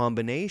that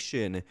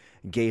combination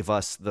gave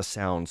us the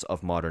sounds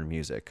of modern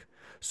music.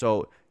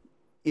 So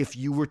if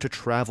you were to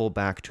travel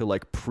back to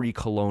like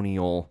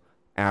pre-colonial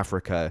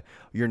Africa.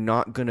 You're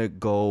not going to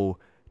go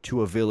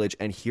to a village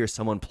and hear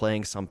someone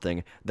playing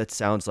something that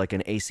sounds like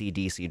an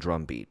AC/DC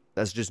drum beat.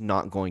 That's just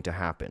not going to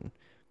happen.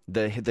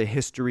 The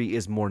history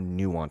is more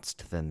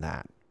nuanced than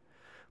that.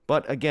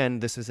 But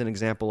again, this is an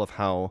example of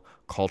how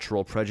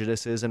cultural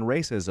prejudices and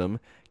racism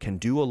can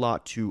do a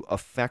lot to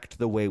affect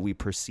the way we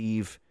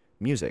perceive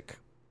music.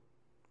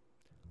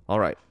 All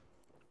right.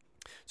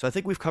 So I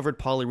think we've covered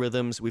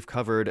polyrhythms, we've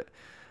covered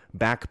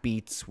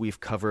backbeats, we've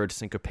covered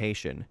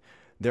syncopation.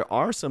 There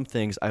are some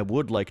things I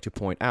would like to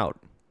point out.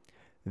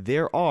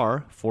 There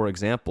are, for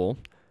example,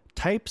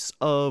 types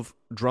of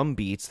drum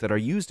beats that are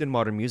used in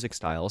modern music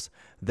styles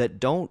that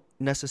don't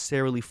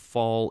necessarily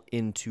fall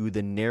into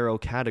the narrow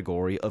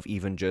category of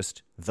even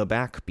just the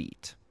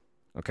backbeat.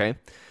 Okay?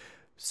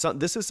 So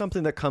this is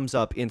something that comes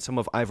up in some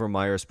of Ivor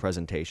Meyer's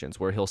presentations,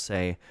 where he'll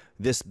say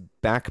this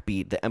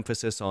backbeat, the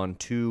emphasis on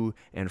 2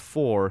 and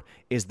 4,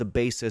 is the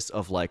basis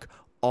of like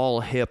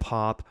all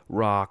hip-hop,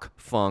 rock,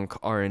 funk,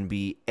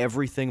 R&B.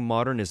 Everything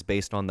modern is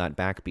based on that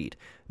backbeat.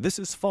 This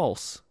is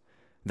false.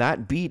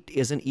 That beat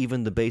isn't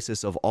even the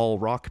basis of all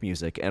rock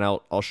music, and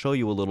I'll show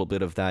you a little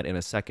bit of that in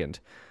a second.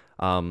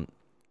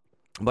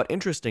 But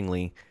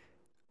interestingly,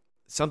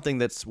 something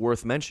that's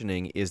worth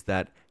mentioning is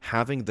that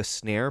having the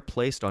snare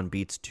placed on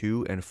beats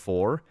 2 and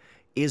 4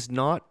 is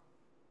not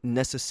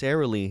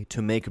necessarily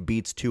to make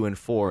beats 2 and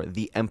 4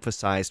 the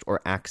emphasized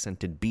or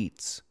accented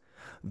beats.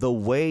 The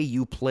way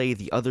you play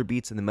the other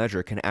beats in the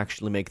measure can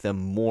actually make them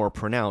more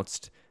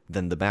pronounced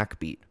than the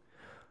backbeat.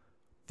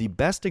 The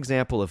best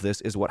example of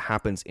this is what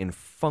happens in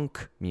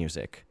funk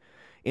music.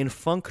 In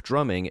funk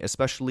drumming,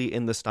 especially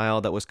in the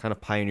style that was kind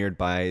of pioneered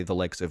by the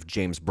likes of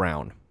James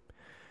Brown,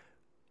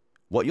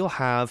 what you'll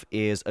have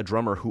is a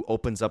drummer who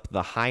opens up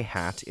the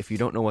hi-hat. If you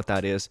don't know what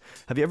that is,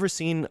 have you ever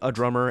seen a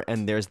drummer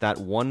and there's that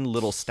one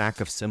little stack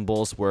of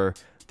cymbals where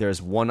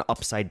there's one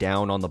upside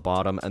down on the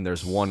bottom and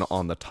there's one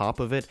on the top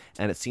of it,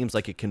 and it seems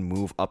like it can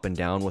move up and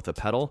down with a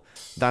pedal?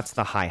 That's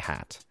the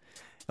hi-hat.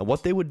 And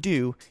what they would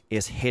do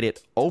is hit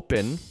it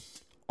open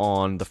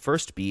on the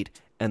first beat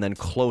and then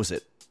close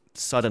it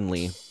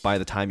suddenly by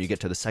the time you get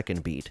to the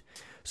second beat.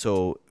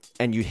 So,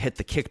 and you hit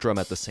the kick drum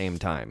at the same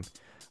time.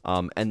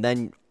 And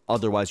then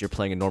otherwise you're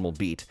playing a normal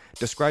beat.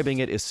 Describing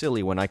it is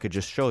silly when I could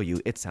just show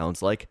you it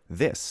sounds like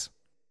this.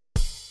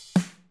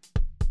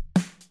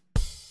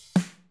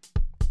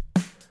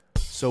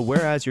 So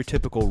whereas your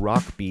typical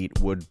rock beat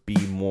would be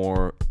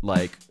more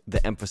like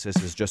the emphasis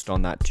is just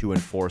on that 2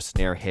 and 4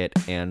 snare hit,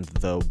 and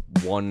the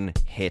one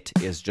hit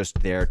is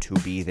just there to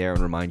be there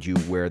and remind you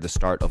where the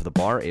start of the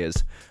bar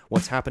is,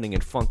 what's happening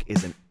in funk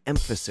is an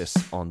emphasis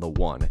on the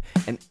 1,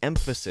 an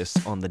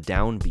emphasis on the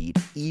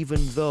downbeat, even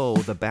though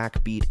the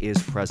backbeat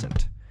is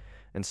present.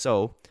 And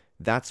so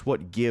that's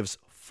what gives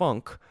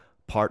funk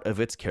part of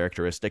its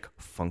characteristic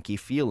funky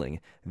feeling.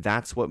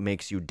 That's what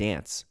makes you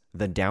dance,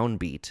 the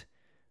downbeat.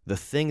 The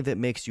thing that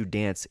makes you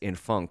dance in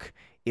funk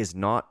is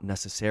not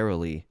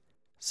necessarily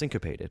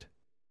syncopated.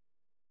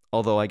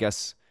 Although I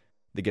guess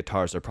the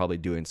guitars are probably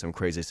doing some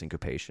crazy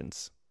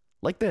syncopations.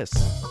 Like this.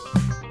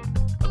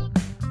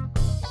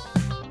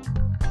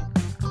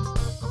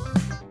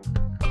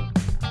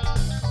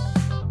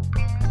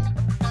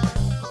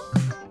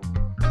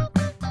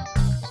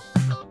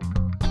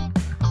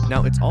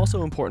 Now, it's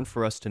also important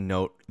for us to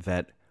note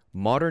that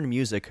modern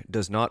music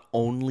does not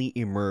only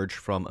emerge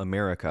from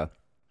America.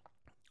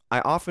 I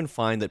often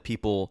find that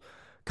people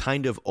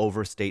kind of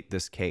overstate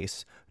this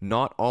case.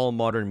 Not all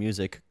modern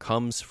music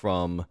comes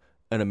from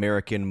an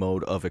American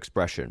mode of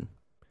expression.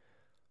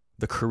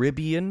 The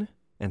Caribbean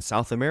and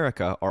South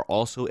America are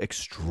also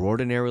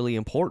extraordinarily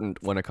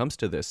important when it comes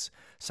to this.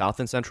 South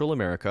and Central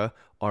America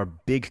are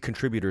big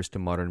contributors to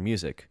modern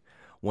music.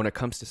 When it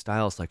comes to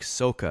styles like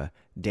soca,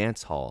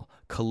 dancehall,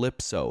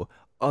 calypso,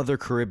 other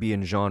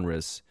Caribbean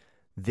genres,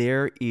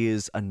 there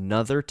is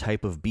another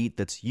type of beat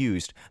that's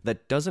used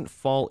that doesn't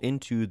fall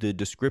into the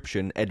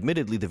description,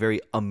 admittedly the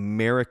very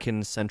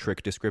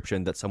American-centric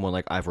description that someone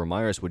like Ivor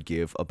Myers would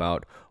give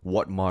about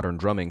what modern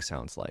drumming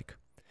sounds like.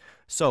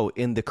 So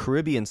in the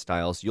Caribbean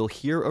styles, you'll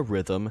hear a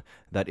rhythm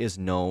that is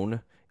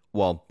known,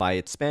 well, by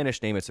its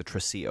Spanish name, it's a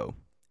tresillo,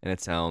 and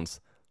it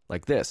sounds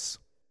like this.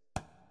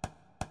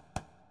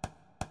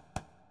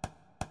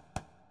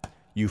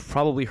 You've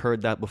probably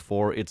heard that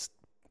before. It's,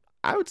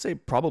 I would say,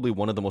 probably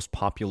one of the most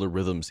popular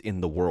rhythms in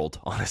the world,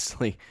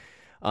 honestly.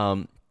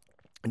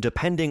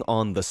 Depending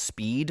on the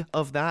speed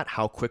of that,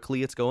 how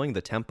quickly it's going,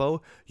 the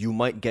tempo, you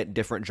might get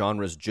different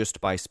genres just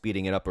by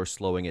speeding it up or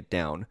slowing it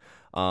down.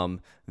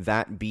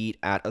 That beat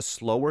at a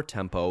slower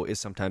tempo is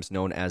sometimes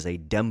known as a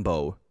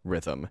dembow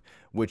rhythm,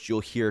 which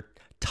you'll hear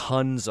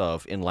tons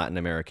of in Latin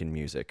American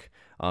music.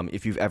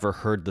 If you've ever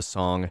heard the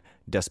song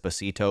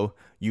Despacito,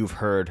 you've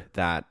heard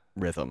that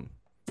rhythm.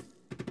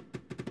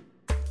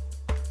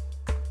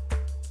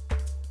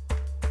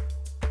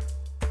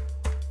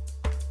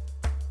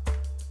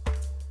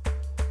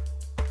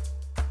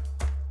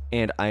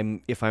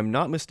 And if I'm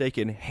not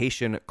mistaken,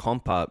 Haitian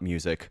compa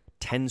music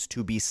tends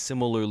to be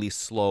similarly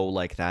slow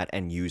like that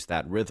and use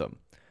that rhythm.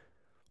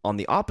 On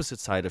the opposite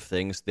side of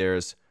things,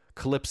 there's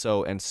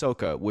calypso, and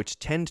soca, which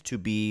tend to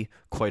be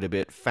quite a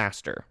bit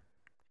faster.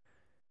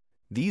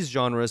 These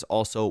genres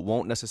also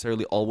won't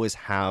necessarily always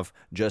have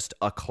just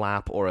a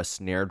clap or a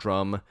snare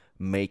drum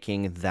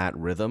making that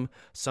rhythm.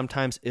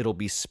 Sometimes it'll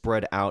be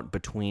spread out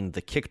between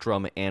the kick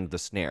drum and the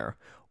snare.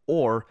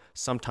 Or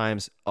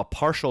sometimes a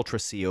partial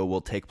tresillo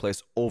will take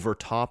place over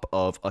top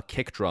of a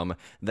kick drum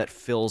that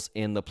fills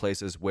in the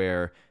places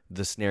where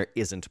the snare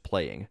isn't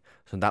playing.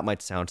 So that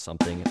might sound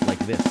something like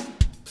this.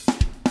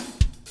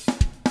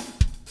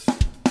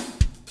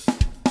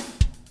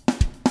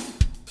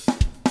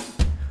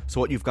 So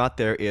what you've got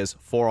there is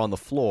 4 on the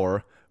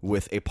floor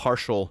with a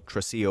partial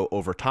tresillo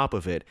over top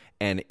of it,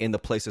 and in the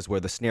places where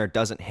the snare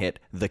doesn't hit,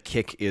 the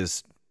kick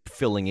is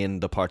filling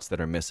in the parts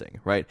that are missing,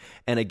 right?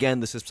 And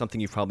again, this is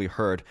something you've probably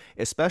heard,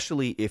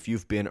 especially if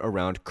you've been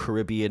around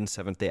Caribbean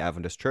Seventh-day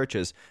Adventist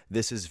churches.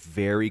 This is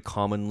very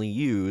commonly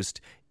used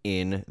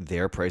in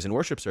their praise and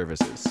worship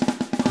services.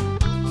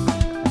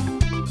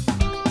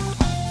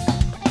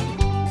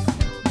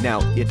 Now,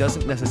 it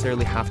doesn't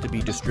necessarily have to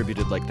be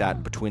distributed like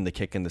that between the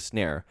kick and the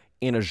snare.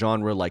 In a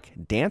genre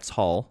like dance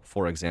hall,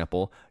 for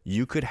example,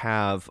 you could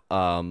have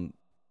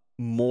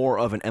more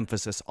of an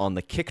emphasis on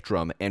the kick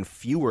drum and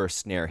fewer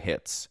snare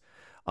hits,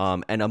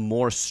 and a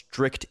more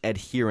strict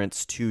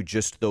adherence to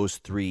just those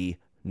 3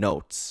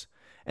 notes.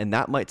 And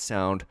that might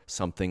sound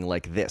something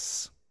like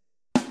this.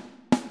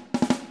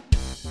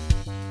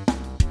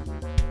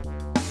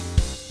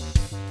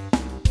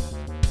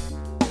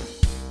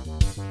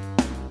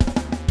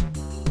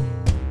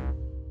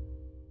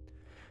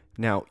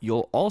 Now,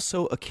 you'll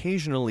also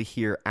occasionally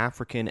hear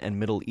African and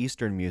Middle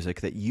Eastern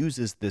music that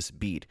uses this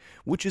beat,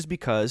 which is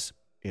because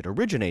it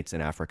originates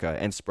in Africa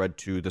and spread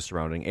to the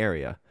surrounding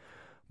area.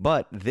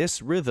 But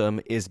this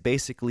rhythm is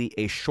basically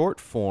a short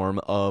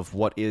form of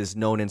what is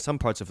known in some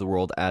parts of the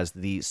world as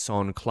the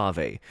son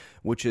clave,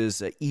 which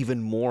is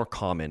even more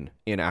common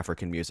in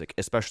African music,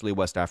 especially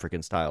West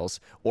African styles,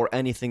 or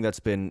anything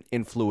that's been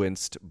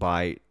influenced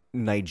by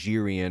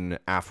Nigerian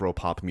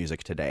Afro-pop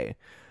music today.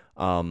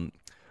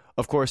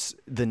 Of course,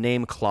 the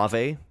name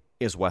clave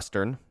is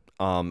Western,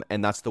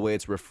 and that's the way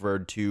it's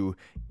referred to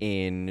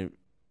in,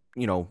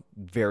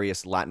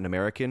 various Latin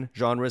American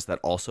genres that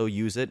also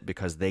use it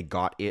because they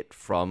got it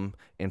from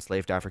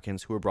enslaved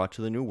Africans who were brought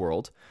to the New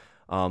World.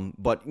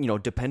 But,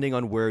 depending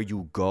on where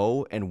you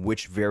go and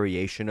which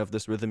variation of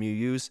this rhythm you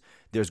use,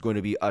 there's going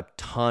to be a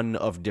ton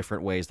of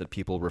different ways that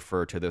people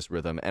refer to this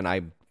rhythm, and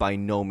I'm by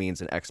no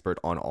means an expert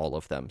on all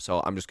of them.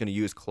 So I'm just going to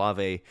use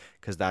clave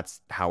because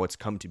that's how it's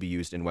come to be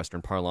used in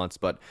Western parlance.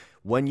 But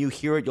when you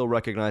hear it, you'll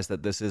recognize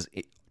that this is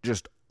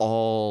just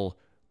all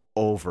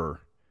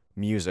over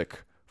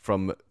music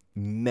from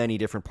many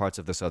different parts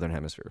of the Southern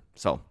Hemisphere.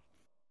 So,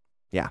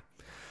 yeah.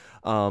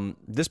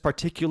 This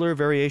particular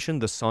variation,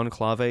 the son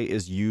clave,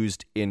 is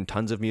used in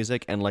tons of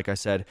music, and like I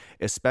said,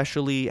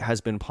 especially has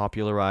been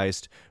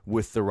popularized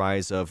with the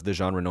rise of the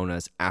genre known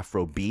as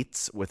Afro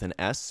beats with an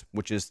S,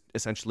 which is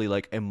essentially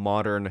like a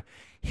modern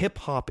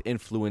hip-hop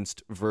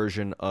influenced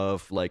version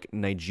of like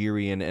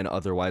Nigerian and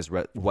otherwise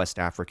West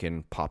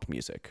African pop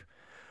music.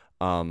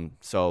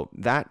 So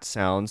that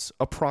sounds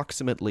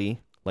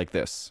approximately like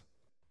this.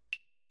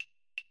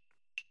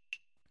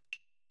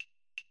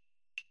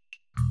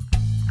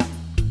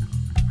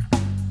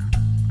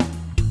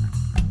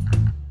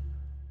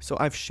 So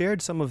I've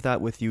shared some of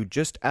that with you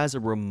just as a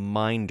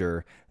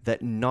reminder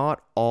that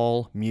not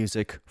all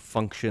music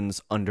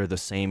functions under the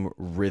same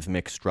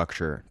rhythmic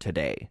structure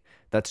today.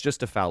 That's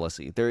just a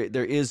fallacy.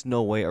 There is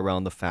no way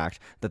around the fact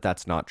that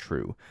that's not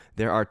true.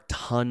 There are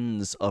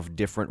tons of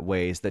different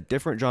ways that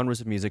different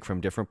genres of music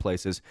from different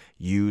places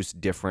use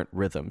different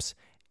rhythms.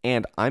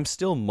 And I'm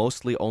still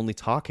mostly only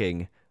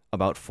talking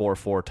about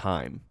 4/4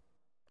 time,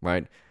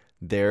 right?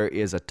 There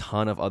is a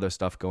ton of other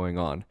stuff going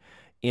on.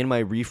 In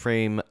my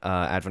Reframe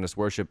Adventist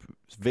Worship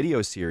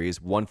video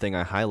series, one thing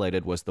I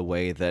highlighted was the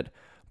way that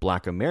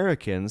Black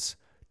Americans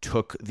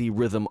took the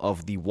rhythm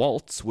of the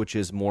waltz, which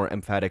is more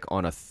emphatic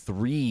on a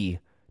 3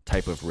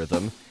 type of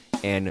rhythm,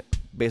 and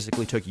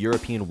basically took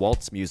European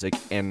waltz music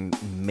and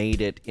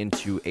made it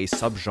into a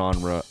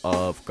subgenre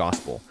of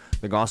gospel.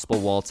 The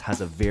gospel waltz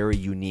has a very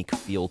unique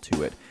feel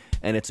to it,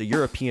 and it's a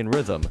European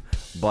rhythm,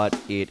 but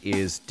it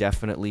is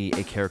definitely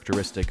a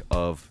characteristic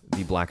of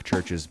the Black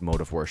church's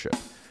mode of worship.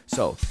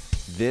 So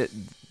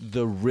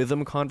the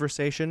rhythm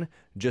conversation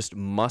just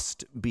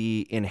must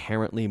be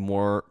inherently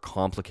more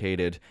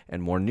complicated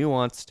and more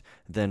nuanced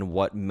than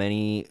what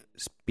many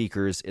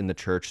speakers in the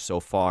church so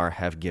far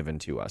have given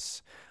to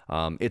us.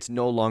 It's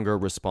no longer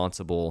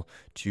responsible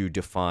to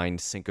define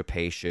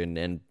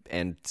syncopation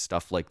and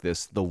stuff like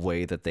this the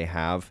way that they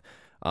have,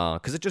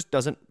 because it just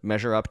doesn't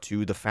measure up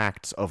to the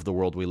facts of the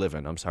world we live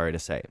in, I'm sorry to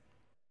say.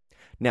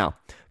 Now,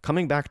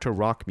 coming back to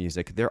rock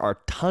music, there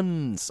are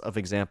tons of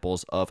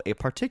examples of a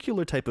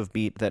particular type of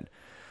beat that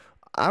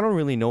I don't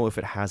really know if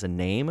it has a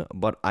name,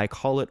 but I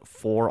call it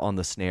 4 on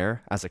the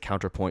snare as a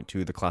counterpoint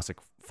to the classic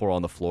 4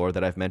 on the floor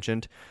that I've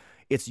mentioned.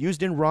 It's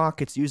used in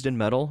rock, it's used in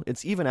metal,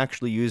 it's even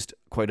actually used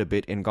quite a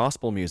bit in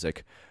gospel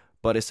music.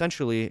 But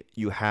essentially,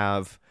 you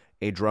have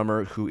a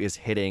drummer who is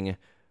hitting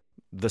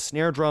the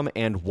snare drum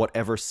and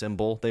whatever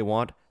cymbal they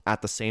want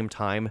at the same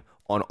time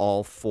on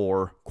all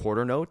 4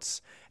 quarter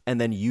notes, and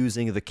then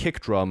using the kick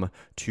drum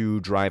to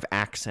drive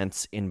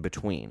accents in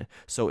between.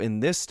 So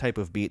in this type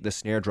of beat, the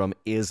snare drum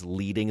is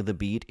leading the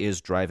beat,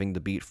 is driving the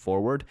beat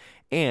forward,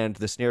 and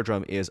the snare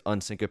drum is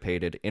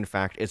unsyncopated. In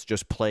fact, it's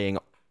just playing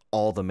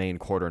all the main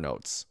quarter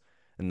notes.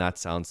 And that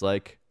sounds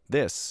like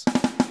this.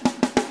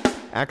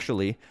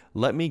 Actually,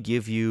 let me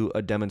give you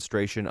a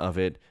demonstration of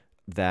it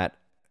that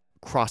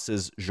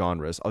crosses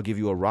genres. I'll give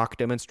you a rock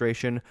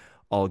demonstration,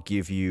 I'll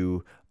give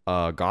you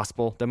a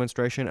gospel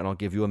demonstration, and I'll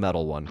give you a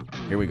metal one.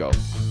 Here we go.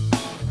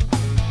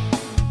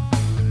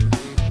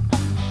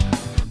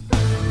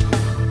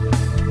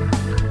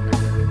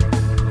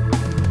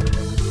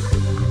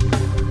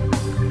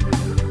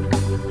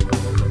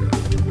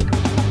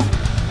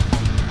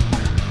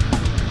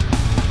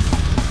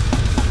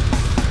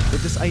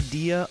 This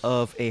idea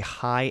of a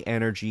high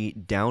energy,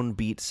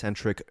 downbeat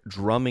centric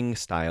drumming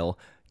style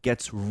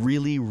gets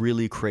really,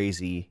 really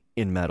crazy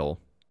in metal,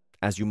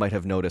 as you might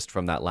have noticed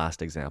from that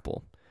last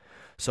example.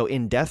 So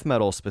in death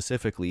metal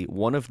specifically,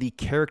 one of the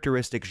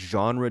characteristic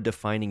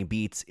genre-defining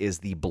beats is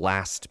the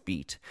blast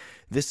beat.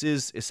 This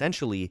is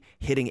essentially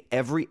hitting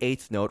every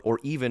 8th note or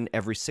even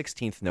every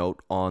 16th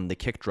note on the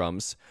kick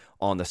drums,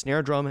 on the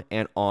snare drum,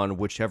 and on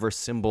whichever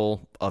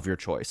cymbal of your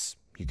choice.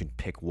 You can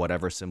pick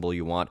whatever cymbal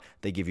you want.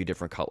 They give you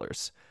different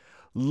colors.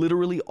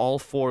 Literally all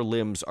 4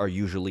 limbs are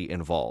usually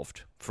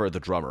involved for the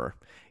drummer.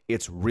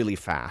 It's really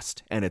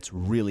fast and it's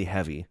really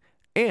heavy.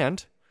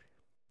 And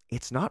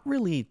it's not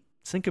really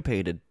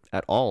syncopated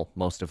at all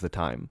most of the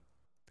time.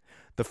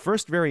 The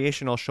first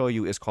variation I'll show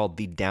you is called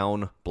the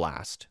down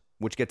blast,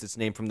 which gets its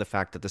name from the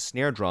fact that the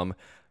snare drum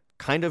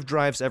kind of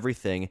drives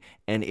everything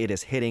and it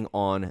is hitting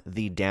on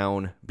the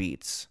down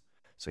beats.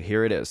 So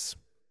here it is.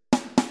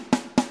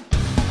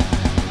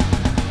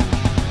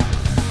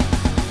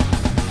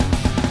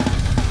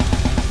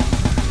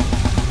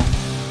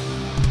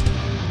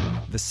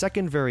 The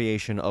second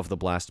variation of the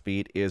blast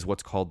beat is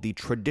what's called the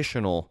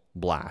traditional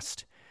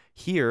blast.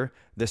 Here,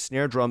 the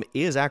snare drum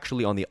is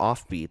actually on the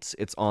offbeats.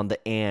 It's on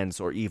the ands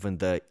or even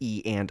the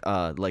e and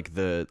like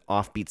the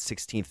offbeat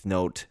 16th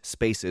note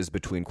spaces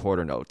between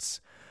quarter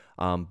notes.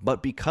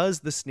 But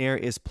because the snare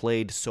is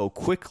played so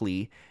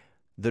quickly,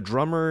 the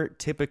drummer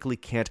typically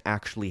can't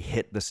actually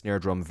hit the snare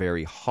drum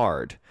very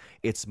hard.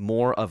 It's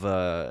more of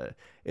a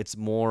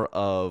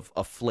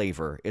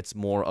flavor. It's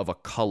more of a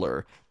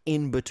color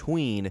in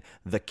between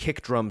the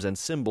kick drums and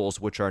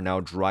cymbals, which are now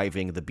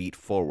driving the beat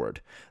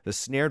forward. The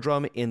snare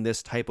drum in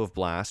this type of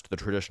blast, the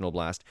traditional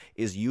blast,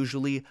 is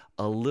usually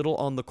a little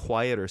on the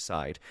quieter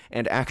side.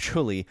 And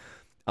actually,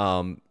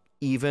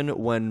 even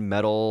when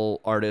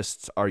metal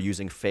artists are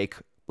using fake,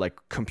 like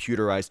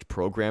computerized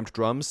programmed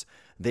drums,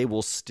 they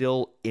will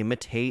still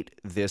imitate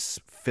this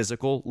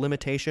physical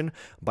limitation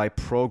by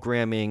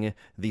programming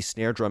the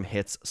snare drum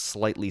hits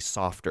slightly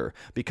softer,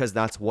 because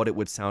that's what it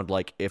would sound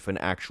like if an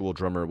actual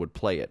drummer would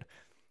play it.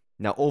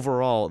 Now,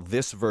 overall,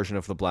 this version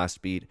of the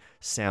blast beat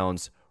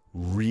sounds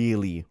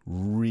really,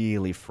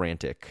 really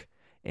frantic,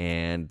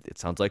 and it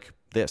sounds like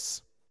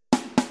this.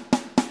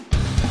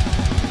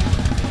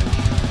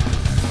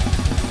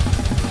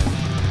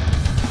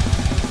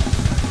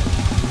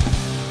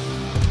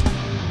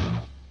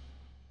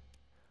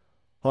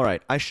 All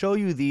right, I show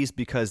you these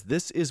because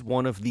this is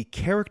one of the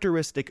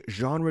characteristic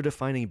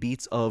genre-defining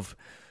beats of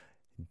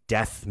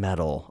death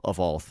metal, of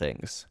all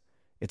things.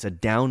 It's a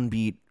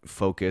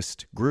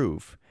downbeat-focused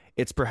groove.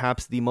 It's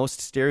perhaps the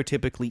most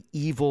stereotypically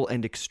evil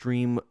and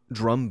extreme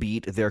drum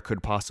beat there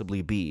could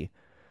possibly be.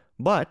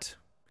 But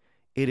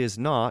it is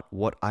not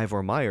what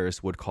Ivor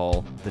Myers would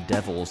call the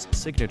devil's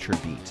signature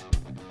beat,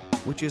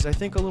 which is, I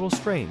think, a little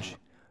strange.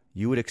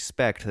 You would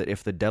expect that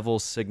if the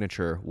devil's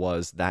signature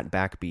was that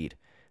backbeat,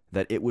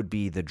 that it would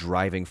be the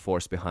driving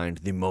force behind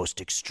the most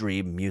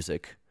extreme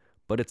music,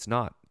 but it's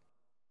not.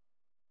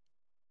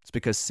 It's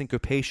because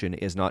syncopation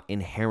is not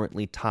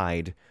inherently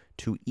tied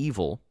to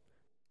evil,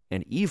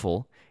 and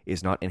evil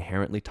is not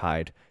inherently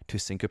tied to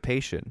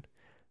syncopation.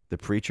 The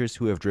preachers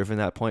who have driven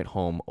that point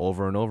home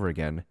over and over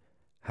again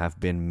have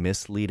been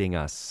misleading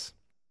us.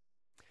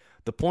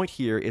 The point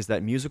here is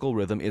that musical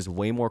rhythm is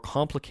way more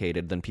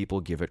complicated than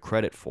people give it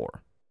credit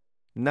for.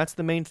 And that's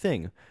the main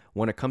thing.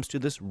 When it comes to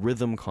this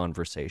rhythm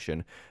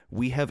conversation,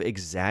 we have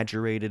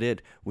exaggerated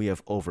it, we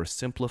have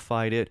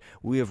oversimplified it,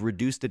 we have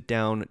reduced it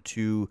down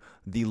to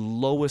the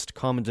lowest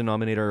common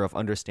denominator of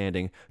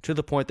understanding, to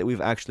the point that we've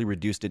actually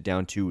reduced it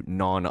down to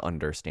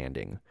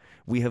non-understanding.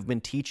 We have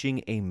been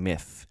teaching a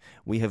myth.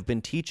 We have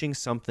been teaching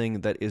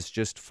something that is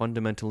just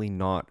fundamentally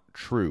not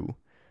true.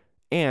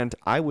 And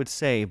I would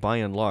say, by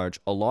and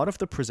large, a lot of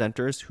the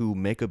presenters who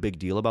make a big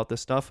deal about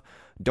this stuff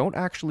don't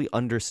actually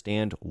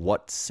understand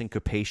what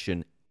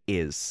syncopation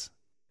is.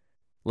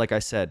 Like I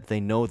said, they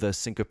know the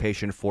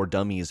Syncopation for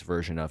Dummies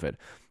version of it.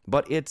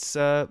 But it's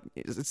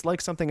like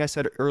something I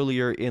said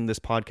earlier in this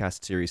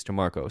podcast series to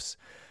Marcos.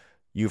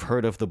 You've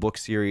heard of the book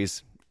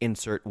series,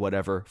 insert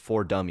whatever,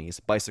 for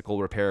dummies,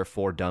 bicycle repair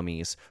for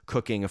dummies,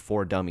 cooking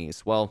for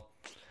dummies. Well,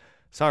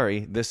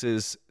 sorry, this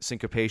is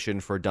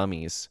Syncopation for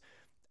Dummies.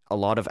 a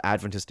lot of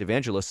Adventist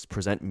evangelists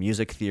present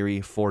music theory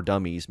for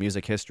dummies,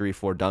 music history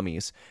for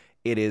dummies.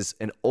 It is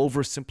an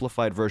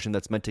oversimplified version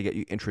that's meant to get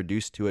you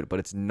introduced to it, but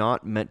it's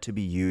not meant to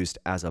be used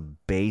as a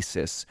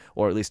basis,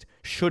 or at least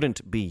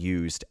shouldn't be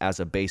used as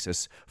a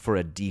basis for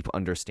a deep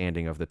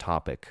understanding of the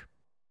topic.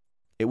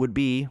 It would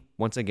be,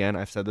 once again,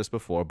 I've said this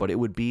before, but it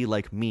would be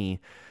like me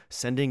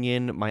sending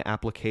in my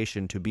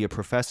application to be a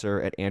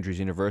professor at Andrews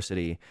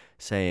University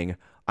saying,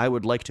 I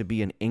would like to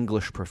be an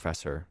English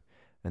professor.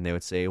 And they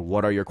would say,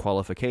 what are your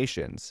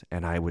qualifications?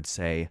 And I would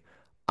say,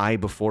 I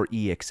before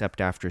E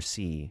except after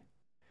C.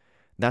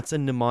 That's a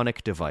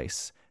mnemonic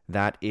device.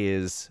 That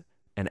is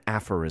an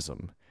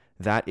aphorism.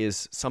 That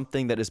is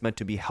something that is meant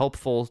to be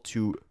helpful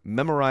to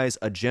memorize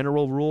a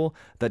general rule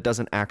that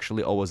doesn't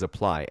actually always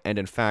apply. And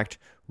in fact,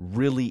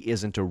 really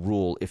isn't a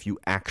rule if you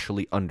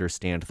actually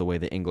understand the way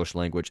the English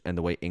language and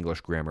the way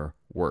English grammar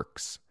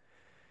works.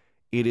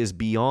 It is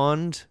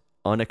beyond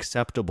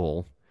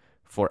unacceptable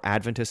for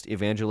Adventist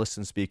evangelists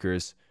and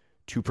speakers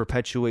to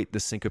perpetuate the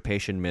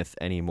syncopation myth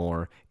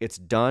anymore. It's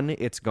done,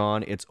 it's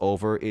gone, it's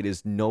over. It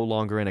is no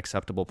longer an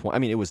acceptable point. I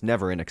mean, it was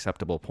never an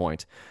acceptable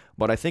point.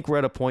 But I think we're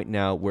at a point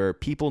now where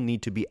people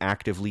need to be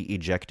actively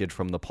ejected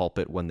from the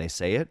pulpit when they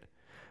say it,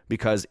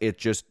 because it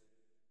just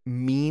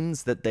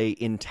means that they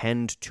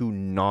intend to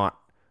not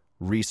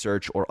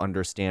research or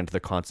understand the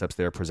concepts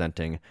they're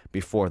presenting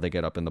before they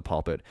get up in the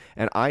pulpit.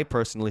 And I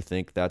personally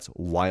think that's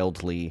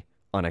wildly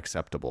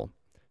unacceptable.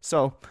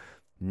 So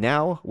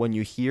now, when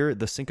you hear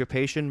the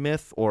syncopation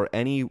myth or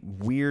any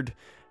weird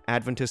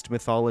Adventist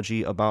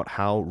mythology about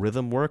how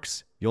rhythm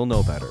works, you'll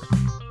know better.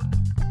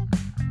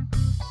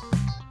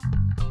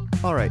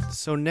 All right,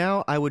 so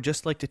now I would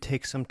just like to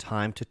take some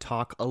time to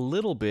talk a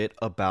little bit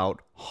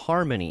about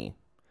harmony.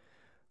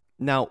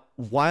 Now,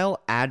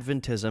 while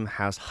Adventism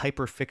has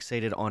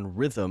hyperfixated on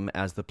rhythm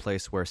as the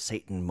place where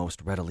Satan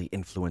most readily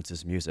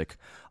influences music,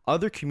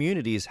 other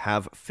communities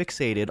have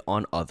fixated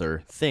on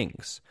other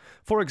things.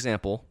 For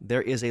example,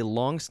 there is a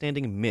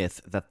long-standing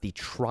myth that the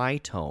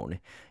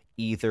tritone,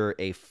 either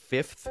a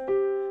fifth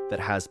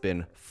that has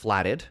been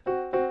flatted,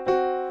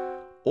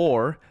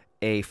 or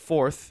a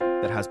fourth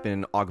that has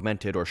been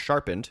augmented or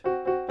sharpened,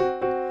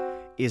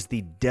 is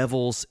the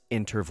devil's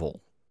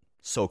interval,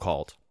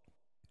 so-called.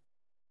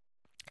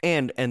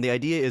 And the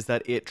idea is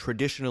that it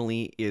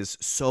traditionally is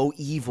so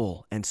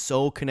evil and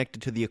so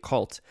connected to the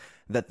occult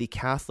that the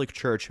Catholic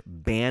Church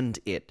banned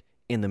it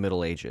in the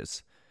Middle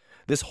Ages.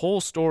 This whole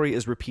story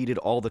is repeated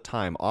all the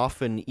time,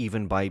 often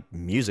even by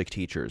music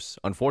teachers,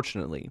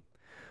 unfortunately.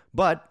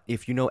 But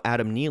if you know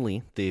Adam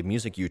Neely, the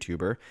music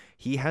YouTuber,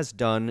 he has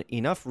done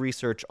enough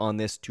research on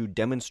this to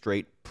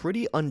demonstrate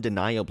pretty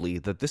undeniably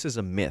that this is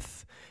a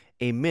myth.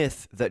 A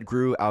myth that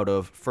grew out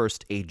of,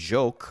 first, a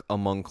joke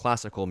among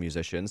classical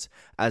musicians,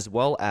 as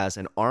well as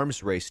an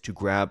arms race to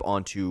grab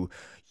onto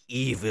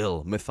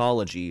evil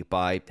mythology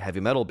by heavy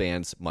metal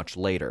bands much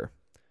later.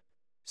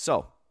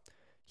 So,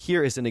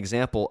 here is an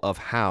example of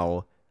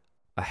how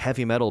a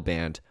heavy metal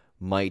band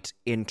might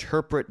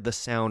interpret the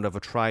sound of a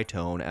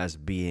tritone as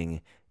being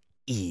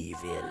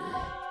evil.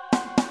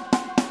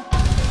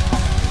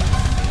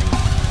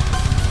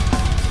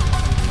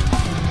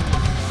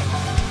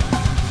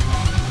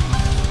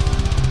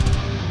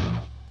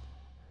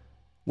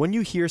 When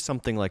you hear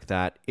something like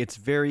that, it's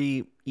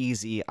very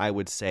easy, I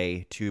would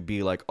say, to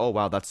be like, oh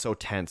wow, that's so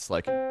tense,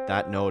 like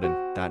that note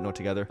and that note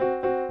together.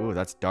 Ooh,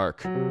 that's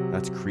dark.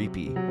 That's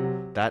creepy.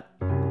 That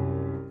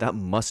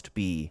must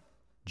be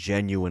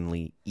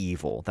genuinely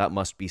evil. That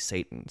must be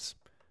Satan's.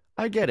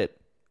 I get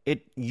it.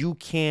 You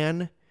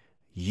can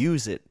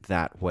use it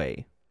that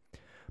way.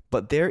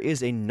 But there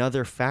is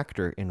another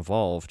factor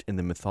involved in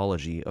the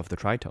mythology of the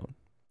tritone.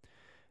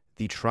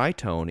 The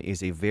tritone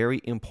is a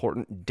very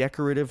important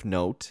decorative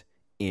note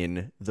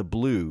in the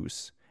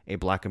blues, a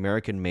Black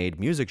American-made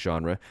music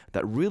genre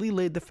that really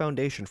laid the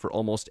foundation for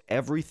almost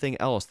everything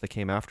else that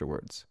came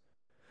afterwards.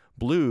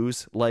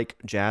 Blues, like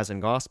jazz and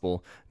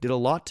gospel, did a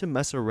lot to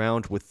mess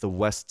around with the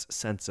West's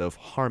sense of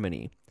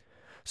harmony.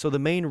 So the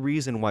main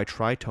reason why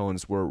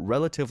tritones were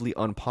relatively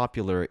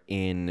unpopular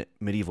in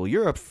medieval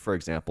Europe, for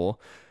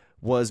example,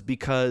 was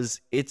because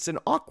it's an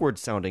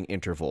awkward-sounding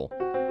interval.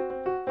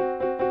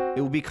 It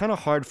would be kind of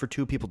hard for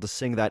two people to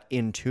sing that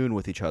in tune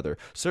with each other.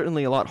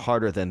 Certainly a lot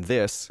harder than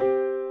this,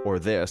 or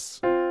this,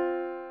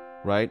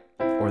 right?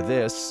 Or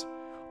this.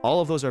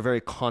 All of those are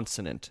very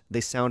consonant. They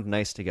sound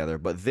nice together,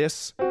 but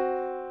this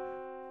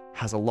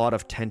has a lot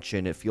of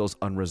tension. It feels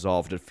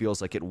unresolved. It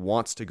feels like it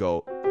wants to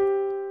go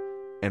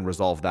and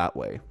resolve that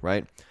way,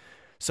 right?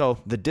 So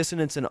the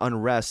dissonance and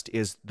unrest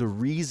is the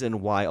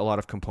reason why a lot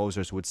of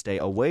composers would stay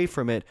away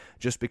from it,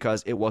 just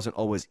because it wasn't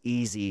always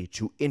easy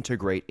to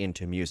integrate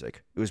into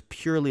music. It was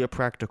purely a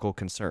practical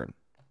concern.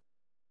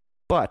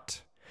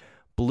 But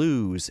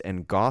blues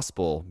and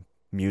gospel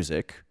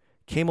music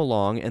came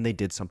along and they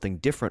did something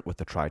different with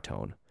the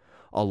tritone.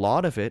 A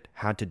lot of it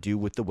had to do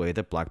with the way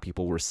that Black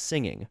people were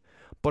singing,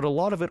 but a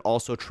lot of it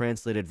also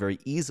translated very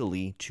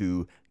easily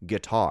to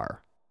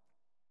guitar.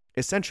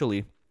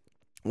 Essentially,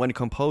 When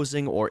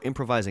composing or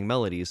improvising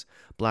melodies,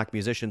 black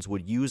musicians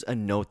would use a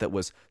note that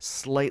was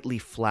slightly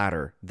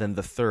flatter than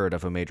the third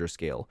of a major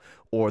scale,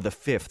 or the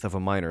fifth of a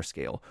minor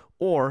scale,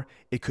 or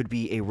it could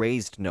be a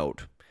raised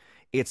note.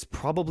 It's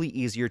probably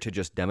easier to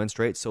just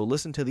demonstrate, so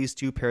listen to these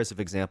two pairs of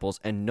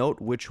examples and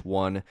note which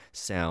one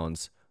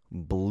sounds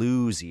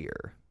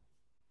bluesier.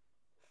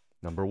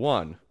 Number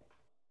 1.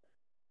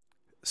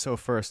 So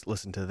first,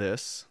 listen to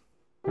this.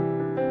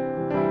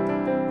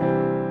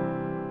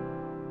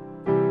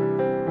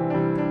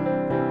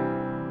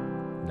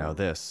 Now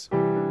this.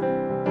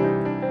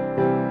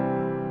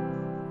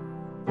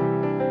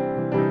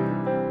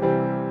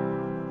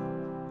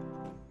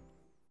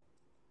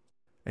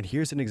 And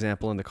here's an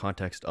example in the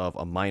context of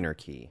a minor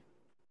key.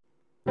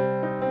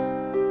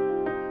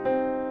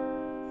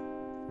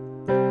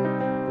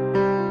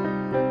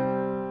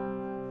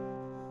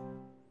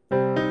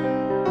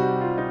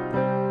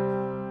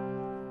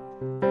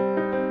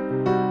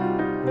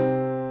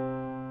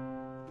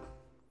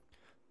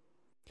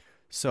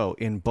 So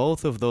in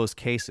both of those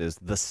cases,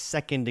 the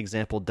second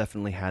example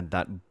definitely had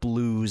that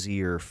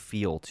bluesier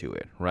feel to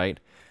it, right?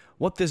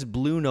 What this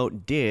blue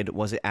note did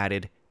was it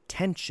added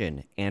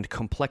tension and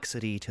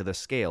complexity to the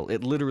scale.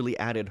 It literally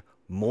added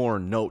more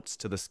notes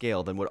to the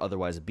scale than would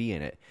otherwise be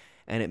in it.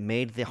 And it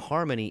made the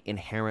harmony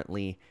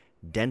inherently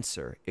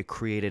denser. It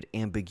created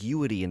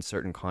ambiguity in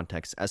certain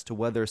contexts as to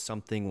whether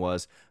something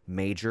was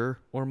major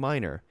or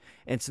minor.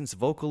 And since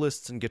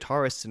vocalists and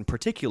guitarists in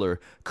particular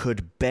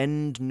could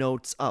bend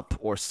notes up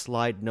or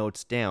slide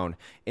notes down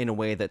in a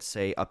way that,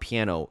 say, a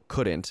piano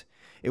couldn't,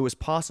 it was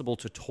possible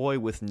to toy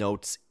with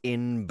notes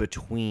in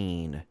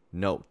between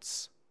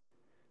notes.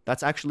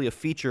 That's actually a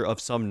feature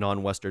of some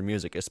non-Western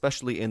music,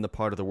 especially in the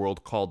part of the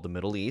world called the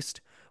Middle East,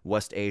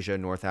 West Asia,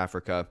 North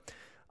Africa.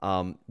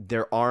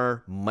 There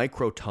are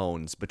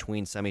microtones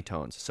between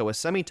semitones. So a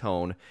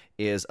semitone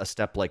is a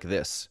step like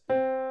this.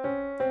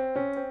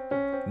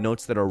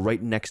 Notes that are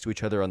right next to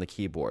each other on the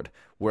keyboard,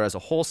 whereas a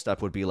whole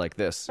step would be like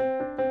this.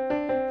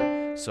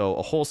 So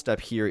a whole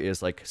step here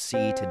is like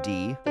C to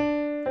D,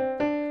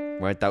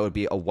 right? That would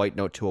be a white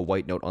note to a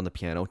white note on the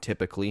piano,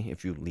 typically,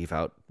 if you leave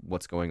out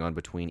what's going on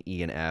between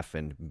E and F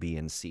and B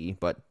and C.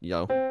 But, you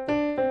know,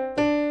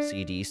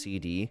 C, D, C,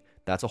 D.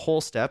 That's a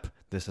whole step.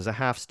 This is a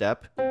half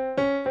step.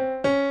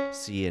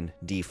 C and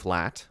D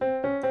flat.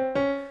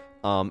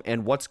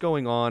 And what's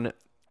going on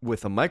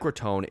with a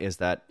microtone is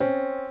that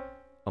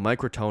a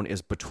microtone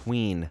is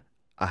between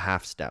a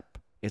half step.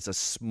 It's a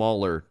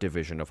smaller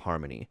division of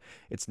harmony.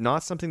 It's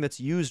not something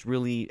that's used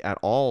really at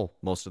all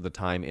most of the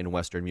time in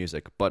Western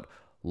music, but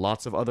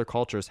lots of other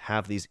cultures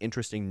have these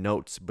interesting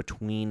notes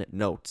between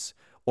notes,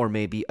 or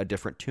maybe a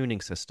different tuning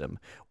system,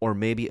 or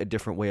maybe a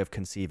different way of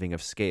conceiving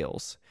of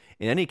scales.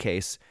 In any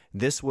case,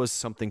 this was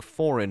something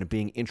foreign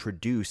being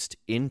introduced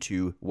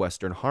into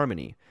Western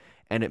harmony,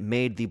 and it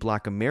made the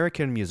Black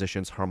American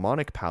musician's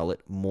harmonic palette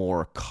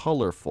more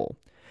colorful.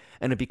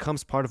 And it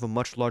becomes part of a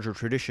much larger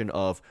tradition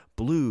of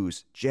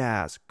blues,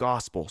 jazz,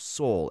 gospel,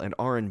 soul, and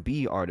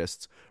R&B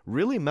artists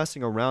really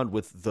messing around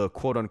with the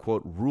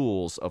quote-unquote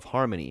rules of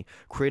harmony,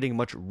 creating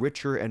much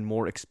richer and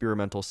more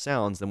experimental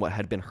sounds than what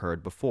had been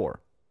heard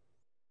before.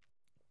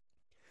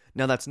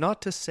 Now, that's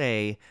not to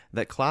say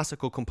that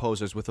classical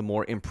composers with a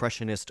more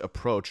impressionist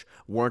approach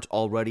weren't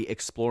already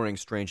exploring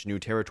strange new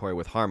territory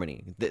with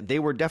harmony. They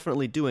were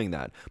definitely doing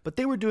that, but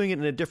they were doing it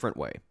in a different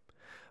way.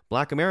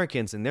 Black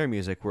Americans in their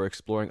music were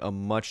exploring a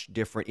much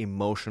different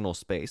emotional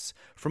space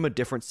from a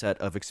different set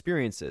of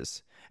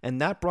experiences, and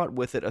that brought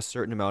with it a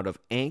certain amount of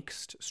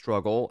angst,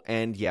 struggle,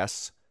 and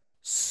yes,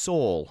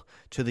 soul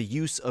to the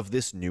use of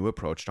this new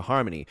approach to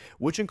harmony,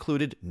 which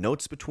included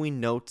notes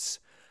between notes,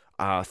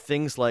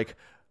 things like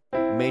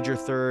major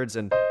thirds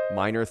and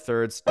minor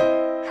thirds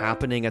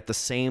happening at the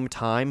same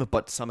time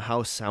but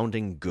somehow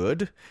sounding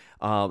good,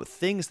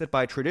 things that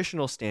by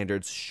traditional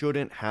standards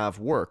shouldn't have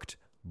worked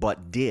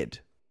but did.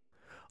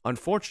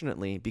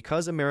 Unfortunately,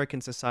 because American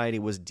society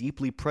was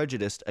deeply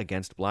prejudiced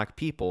against black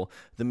people,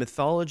 the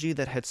mythology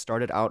that had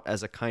started out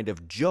as a kind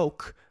of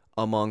joke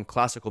among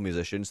classical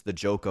musicians, the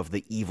joke of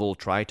the evil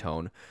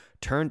tritone,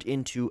 turned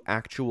into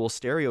actual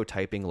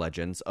stereotyping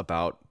legends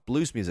about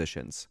blues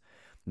musicians.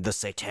 The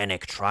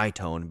satanic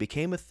tritone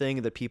became a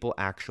thing that people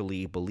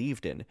actually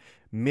believed in.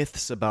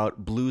 Myths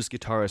about blues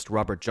guitarist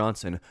Robert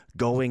Johnson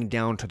going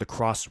down to the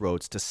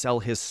crossroads to sell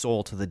his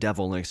soul to the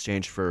devil in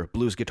exchange for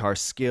blues guitar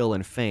skill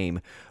and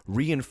fame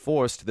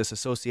reinforced this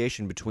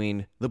association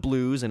between the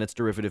blues and its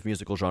derivative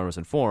musical genres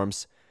and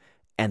forms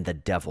and the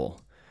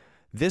devil.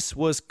 This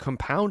was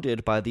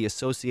compounded by the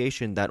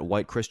association that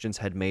white Christians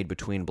had made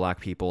between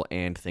black people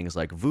and things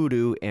like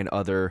voodoo and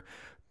other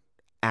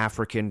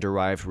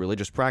African-derived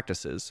religious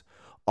practices.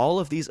 All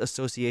of these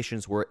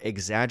associations were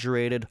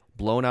exaggerated,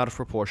 blown out of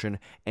proportion,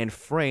 and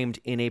framed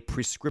in a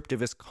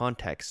prescriptivist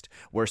context,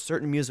 where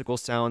certain musical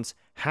sounds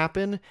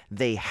happen,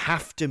 they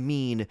have to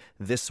mean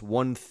this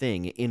one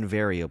thing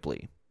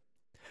invariably.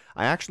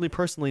 I actually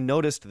personally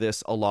noticed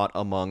this a lot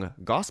among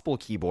gospel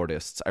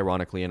keyboardists,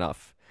 ironically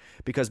enough.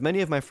 because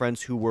many of my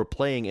friends who were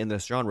playing in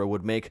this genre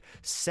would make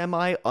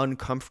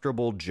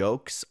semi-uncomfortable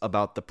jokes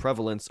about the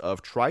prevalence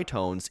of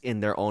tritones in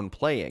their own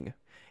playing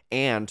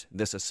and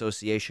this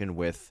association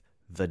with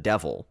the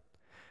devil.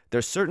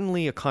 There's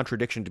certainly a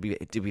contradiction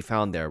to be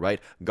found there, right?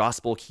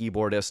 Gospel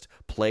keyboardist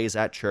plays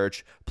at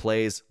church,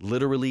 plays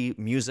literally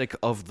music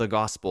of the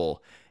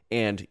gospel,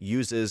 and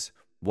uses,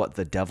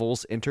 the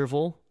devil's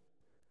interval?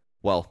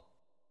 Well,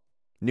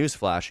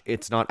 newsflash,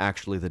 it's not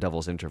actually the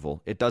devil's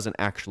interval. It doesn't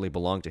actually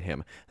belong to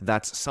him.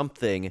 That's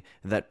something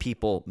that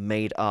people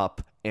made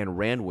up and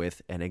ran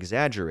with and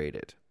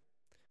exaggerated.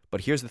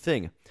 But here's the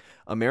thing.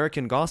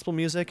 American gospel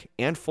music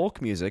and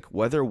folk music,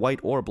 whether white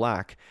or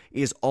black,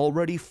 is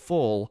already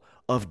full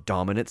of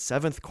dominant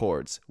seventh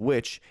chords,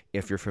 which,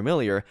 if you're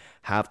familiar,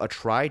 have a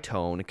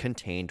tritone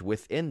contained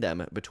within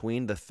them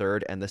between the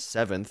third and the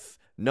seventh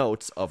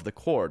notes of the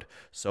chord.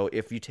 So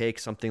if you take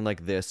something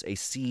like this, a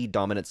C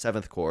dominant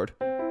seventh chord,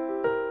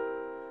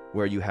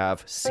 where you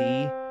have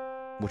C,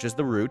 which is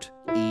the root,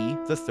 E,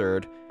 the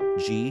third,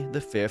 G,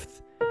 the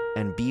fifth,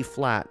 and B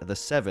flat, the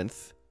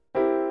seventh.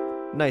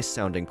 Nice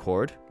sounding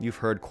chord. You've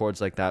heard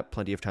chords like that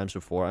plenty of times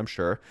before, I'm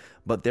sure.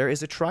 But there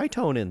is a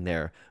tritone in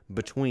there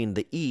between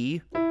the E,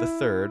 the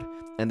third,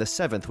 and the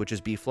seventh, which is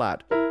B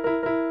flat.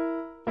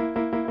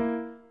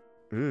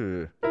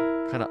 Ooh,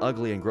 kind of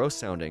ugly and gross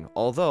sounding.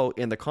 Although,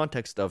 in the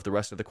context of the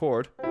rest of the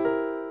chord,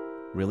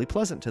 really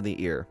pleasant to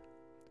the ear.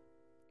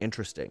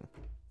 Interesting.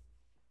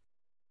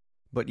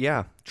 But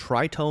yeah,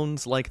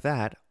 tritones like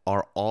that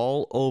are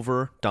all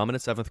over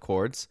dominant seventh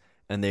chords,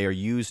 and they are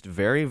used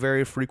very,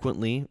 very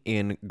frequently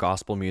in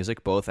gospel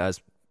music, both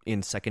as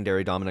in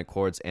secondary dominant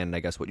chords and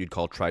I guess what you'd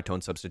call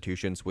tritone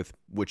substitutions, with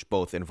which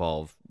both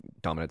involve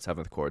dominant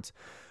seventh chords.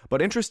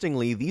 But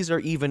interestingly, these are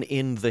even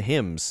in the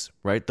hymns,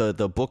 right? The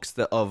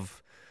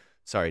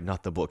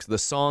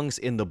songs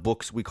in the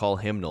books we call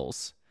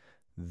hymnals.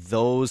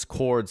 Those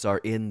chords are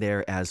in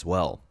there as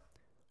well.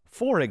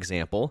 For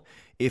example,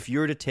 if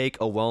you're to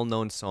take a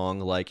well-known song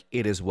like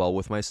It Is Well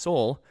With My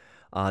Soul,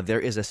 there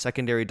is a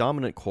secondary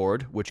dominant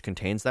chord which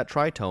contains that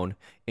tritone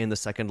in the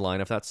second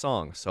line of that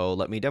song. So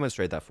let me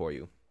demonstrate that for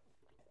you.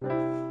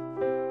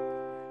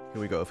 Here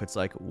we go. If it's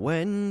like,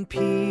 when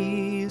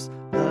peace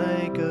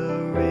like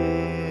a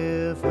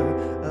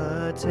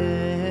river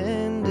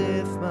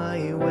attendeth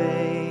my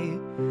way,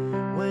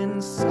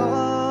 when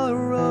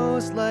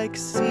sorrows like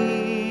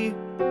sea,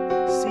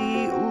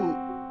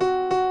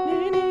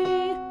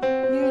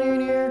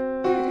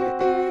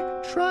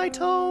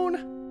 tritone,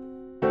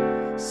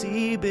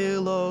 sea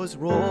billows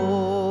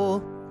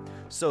roll.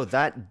 So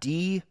that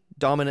D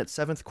dominant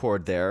seventh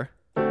chord there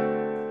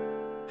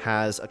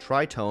has a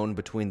tritone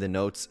between the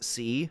notes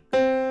C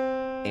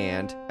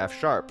and F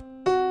sharp.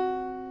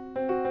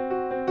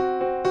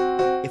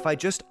 If I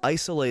just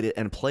isolate it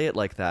and play it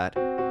like that,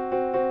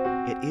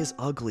 it is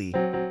ugly.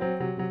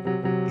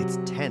 It's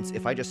tense.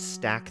 If I just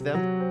stack them,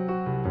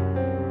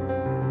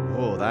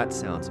 oh, that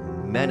sounds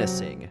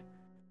menacing.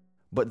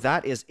 But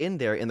that is in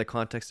there in the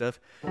context of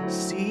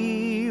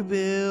sea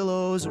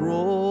billows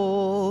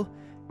roll.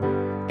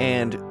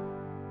 And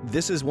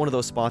this is one of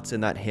those spots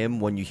in that hymn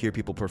when you hear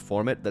people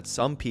perform it that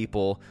some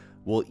people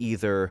will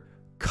either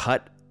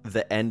cut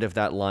the end of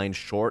that line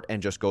short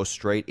and just go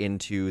straight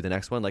into the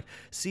next one, like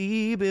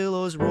sea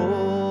billows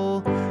roll,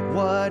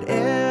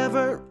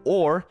 whatever.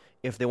 Or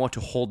if they want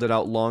to hold it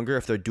out longer,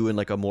 if they're doing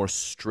like a more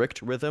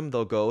strict rhythm,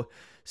 they'll go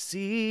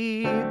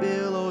sea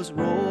billows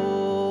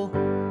roll.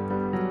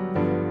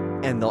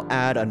 And they'll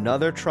add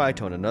another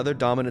tritone, another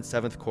dominant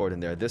seventh chord in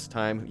there. This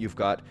time you've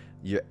got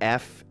your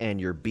F and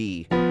your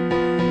B.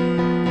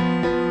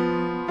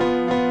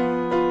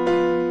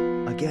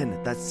 Again,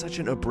 that's such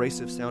an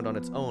abrasive sound on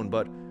its own,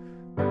 but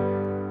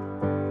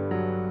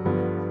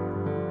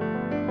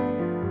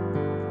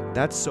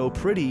that's so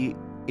pretty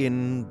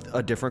in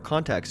a different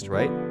context,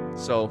 right?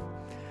 So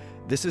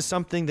this is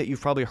something that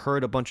you've probably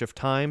heard a bunch of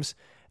times,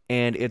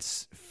 and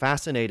it's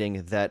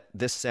fascinating that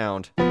this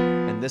sound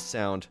and this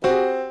sound,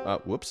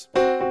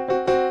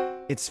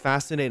 it's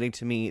fascinating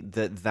to me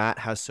that that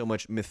has so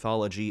much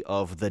mythology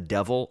of the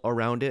devil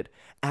around it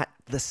at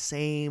the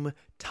same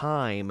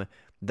time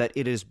that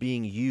it is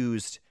being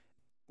used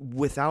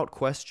without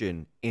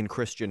question in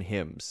Christian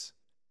hymns.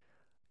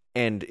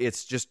 And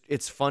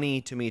it's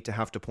funny to me to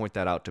have to point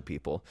that out to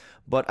people.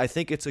 But I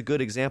think it's a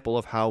good example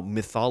of how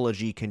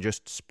mythology can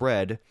just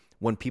spread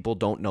when people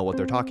don't know what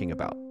they're talking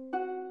about.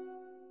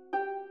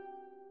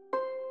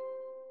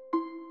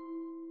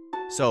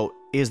 So,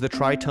 is the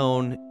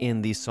tritone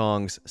in these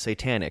songs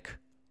satanic?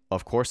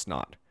 Of course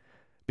not.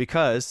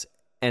 Because,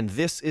 and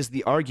this is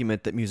the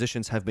argument that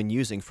musicians have been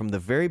using from the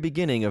very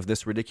beginning of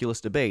this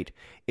ridiculous debate,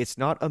 it's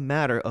not a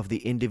matter of the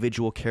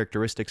individual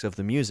characteristics of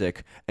the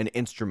music, an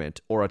instrument,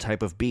 or a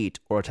type of beat,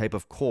 or a type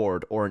of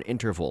chord, or an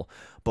interval,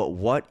 but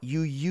what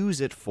you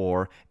use it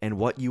for and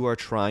what you are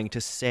trying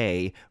to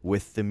say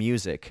with the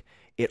music.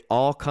 It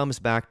all comes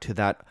back to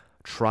that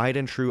tried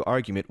and true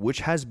argument,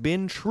 which has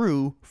been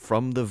true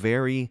from the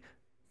very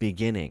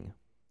beginning.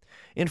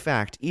 In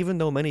fact, even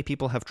though many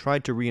people have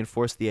tried to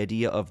reinforce the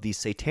idea of the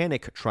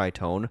satanic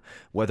tritone,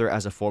 whether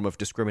as a form of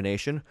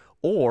discrimination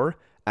or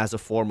as a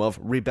form of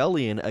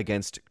rebellion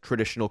against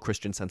traditional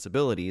Christian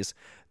sensibilities,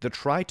 the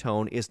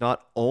tritone is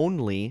not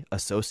only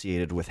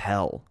associated with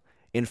hell.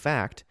 In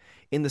fact,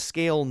 in the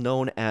scale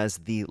known as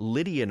the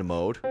Lydian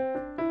mode,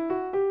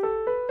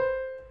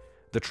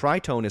 the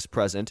tritone is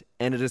present,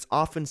 and it is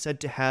often said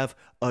to have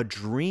a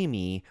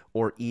dreamy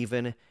or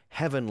even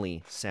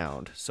heavenly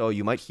sound. So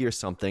you might hear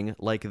something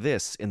like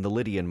this in the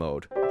Lydian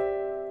mode.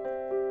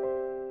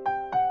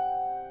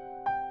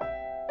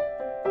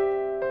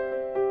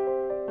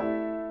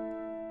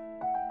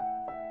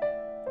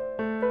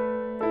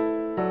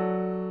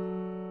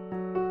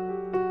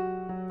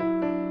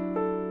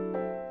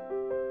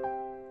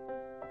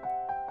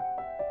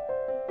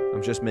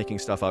 I'm just making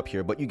stuff up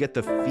here, but you get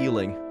the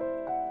feeling.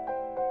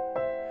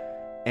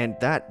 And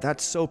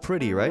that's so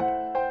pretty, right?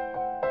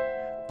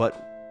 But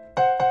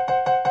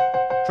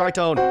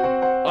tritone,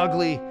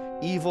 ugly,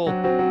 evil,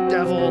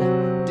 devil,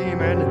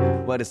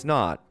 demon, but it's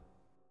not.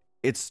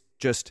 It's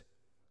just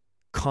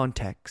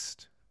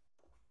context.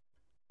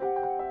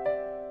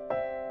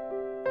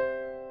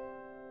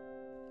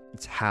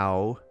 It's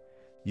how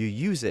you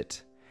use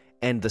it.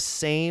 And the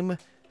same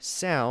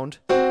sound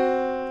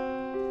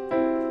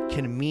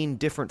can mean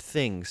different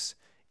things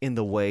in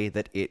the way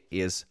that it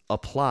is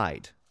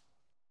applied.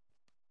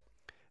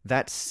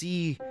 That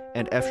C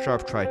and F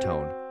sharp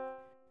tritone,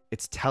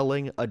 it's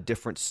telling a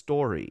different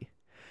story.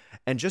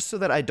 And just so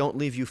that I don't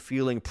leave you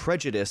feeling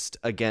prejudiced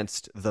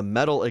against the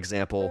metal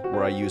example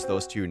where I use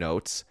those two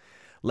notes,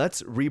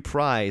 let's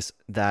reprise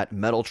that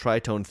metal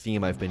tritone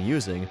theme I've been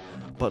using,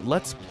 but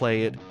let's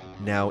play it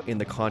now in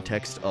the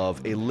context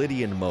of a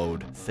Lydian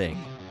mode thing.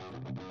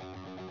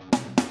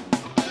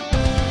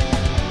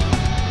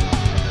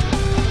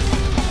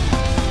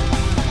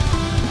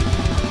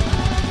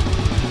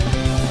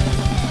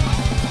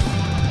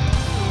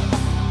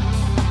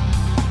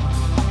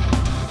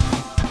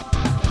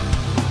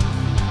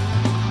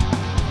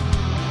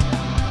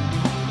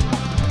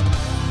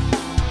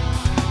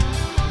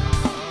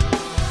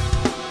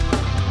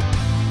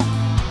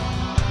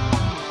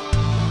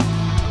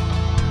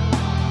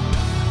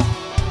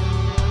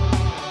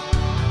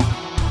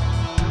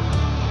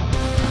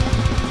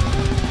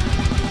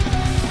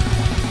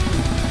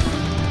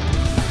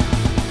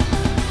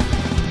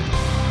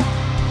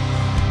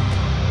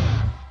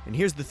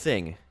 Here's the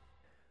thing.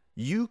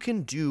 You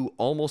can do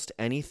almost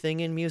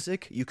anything in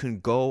music. You can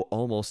go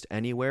almost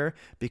anywhere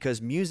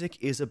because music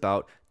is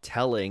about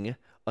telling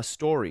a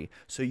story.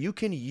 So you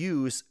can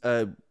use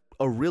a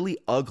really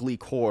ugly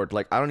chord.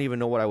 Like, I don't even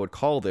know what I would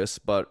call this,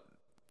 but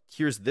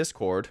here's this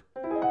chord.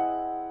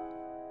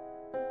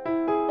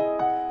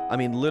 I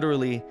mean,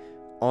 literally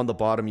on the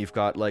bottom, you've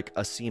got like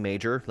a C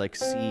major, like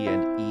C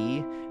and E.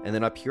 And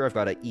then up here, I've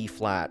got an E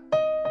flat.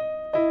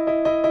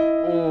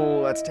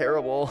 Oh, that's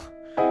terrible.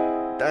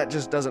 That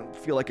just doesn't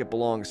feel like it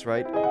belongs,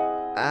 right?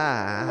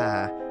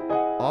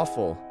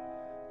 Awful.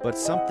 But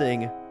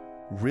something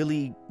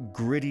really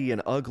gritty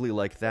and ugly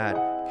like that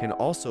can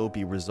also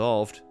be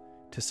resolved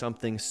to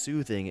something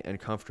soothing and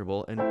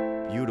comfortable and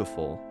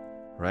beautiful,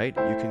 right?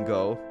 You can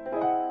go.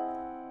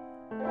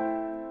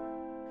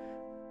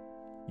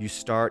 You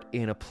start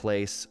in a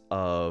place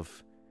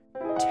of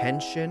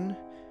tension,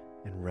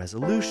 and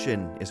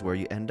resolution is where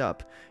you end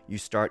up. You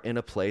start in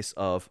a place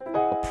of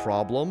a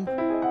problem,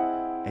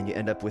 and you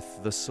end up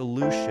with the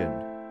solution.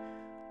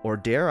 Or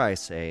dare I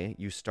say,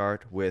 you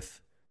start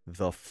with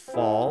the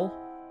fall,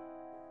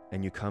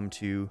 and you come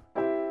to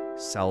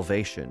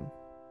salvation.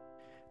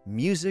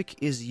 Music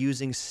is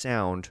using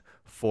sound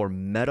for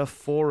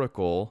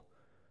metaphorical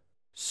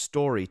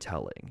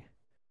storytelling.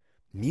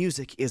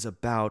 Music is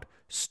about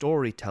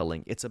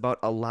storytelling. It's about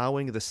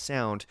allowing the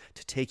sound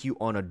to take you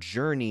on a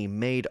journey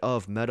made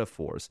of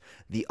metaphors.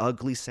 The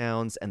ugly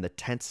sounds and the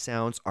tense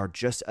sounds are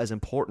just as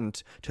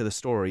important to the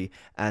story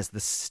as the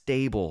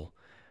stable,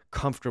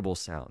 comfortable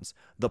sounds.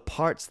 The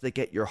parts that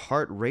get your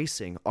heart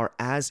racing are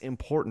as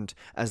important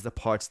as the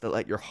parts that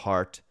let your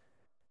heart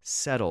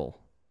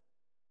settle.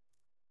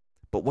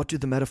 But what do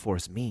the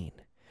metaphors mean?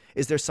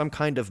 Is there some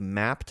kind of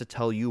map to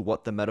tell you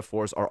what the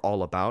metaphors are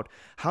all about?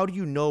 How do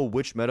you know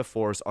which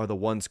metaphors are the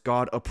ones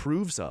God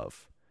approves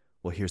of?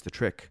 Well, here's the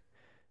trick.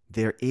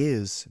 There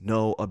is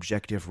no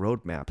objective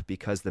roadmap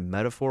because the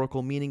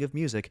metaphorical meaning of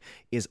music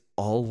is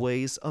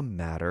always a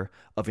matter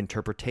of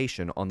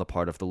interpretation on the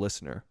part of the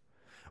listener.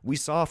 We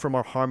saw from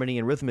our harmony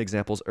and rhythm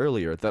examples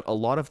earlier that a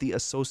lot of the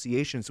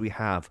associations we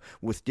have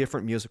with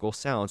different musical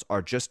sounds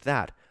are just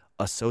that,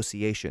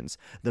 associations.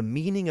 The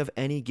meaning of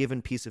any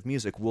given piece of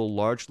music will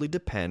largely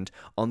depend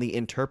on the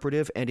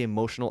interpretive and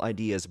emotional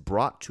ideas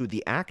brought to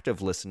the act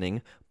of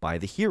listening by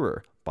the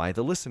hearer, by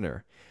the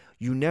listener.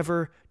 You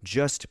never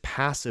just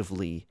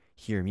passively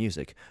hear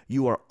music.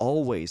 You are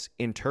always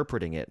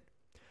interpreting it.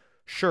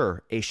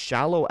 Sure, a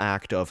shallow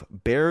act of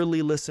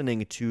barely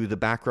listening to the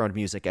background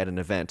music at an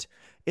event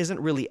isn't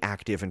really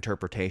active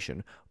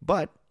interpretation,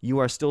 but you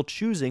are still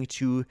choosing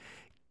to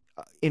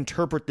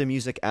interpret the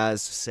music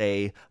as,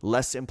 say,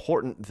 less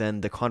important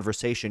than the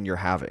conversation you're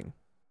having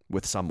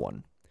with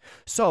someone.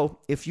 So,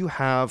 if you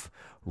have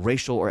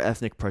racial or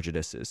ethnic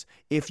prejudices,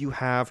 if you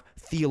have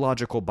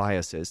theological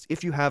biases,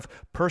 if you have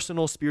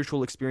personal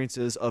spiritual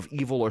experiences of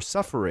evil or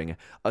suffering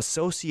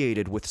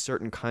associated with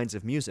certain kinds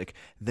of music,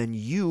 then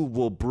you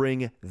will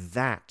bring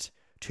that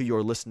to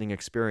your listening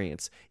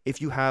experience.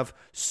 If you have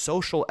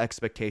social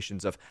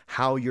expectations of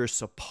how you're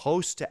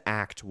supposed to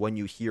act when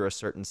you hear a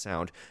certain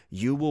sound,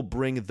 you will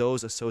bring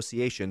those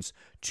associations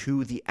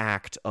to the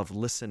act of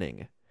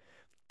listening.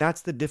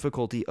 That's the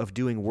difficulty of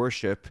doing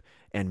worship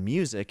and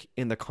music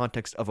in the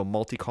context of a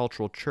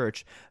multicultural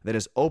church that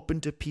is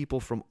open to people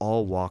from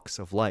all walks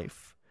of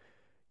life.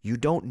 You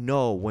don't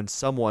know when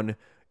someone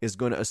is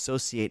going to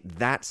associate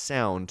that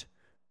sound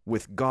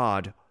with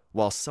God,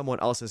 while someone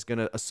else is going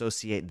to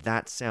associate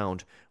that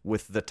sound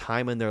with the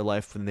time in their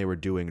life when they were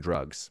doing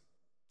drugs.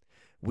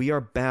 We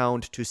are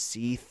bound to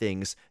see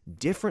things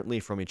differently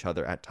from each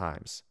other at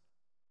times.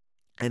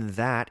 And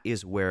that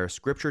is where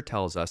Scripture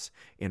tells us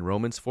in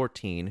Romans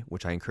 14,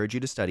 which I encourage you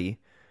to study,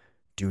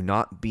 do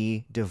not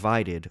be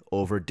divided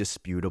over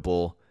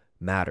disputable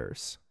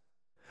matters.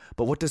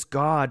 But what does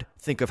God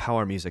think of how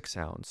our music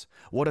sounds?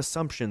 What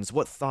assumptions,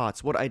 what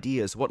thoughts, what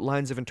ideas, what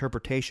lines of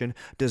interpretation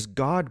does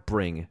God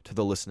bring to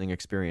the listening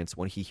experience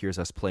when he hears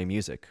us play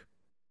music?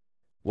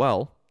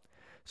 Well,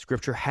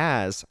 Scripture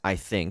has, I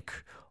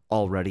think,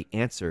 already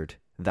answered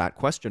that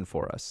question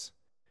for us.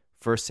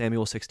 1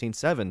 Samuel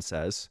 16:7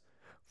 says,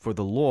 "For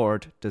the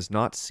Lord does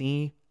not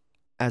see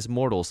as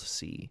mortals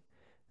see.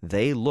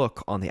 They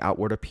look on the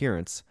outward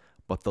appearance,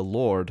 but the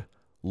Lord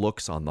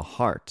looks on the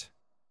heart."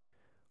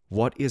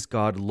 What is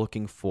God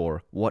looking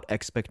for? What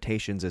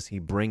expectations is he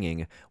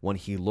bringing when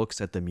he looks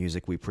at the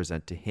music we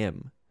present to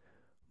him?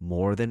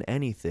 More than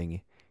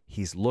anything,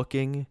 he's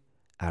looking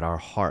at our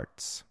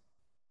hearts.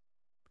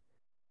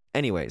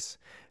 Anyways,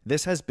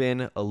 this has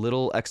been a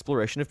little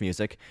exploration of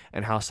music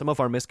and how some of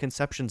our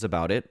misconceptions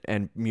about it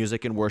and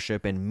music and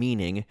worship and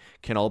meaning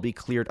can all be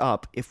cleared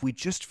up if we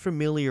just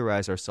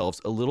familiarize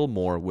ourselves a little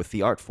more with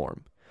the art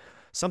form.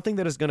 Something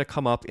that is going to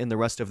come up in the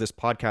rest of this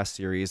podcast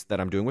series that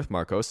I'm doing with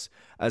Marcos,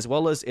 as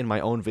well as in my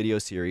own video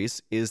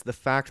series, is the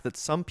fact that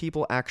some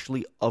people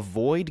actually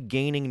avoid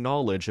gaining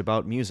knowledge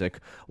about music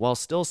while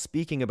still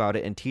speaking about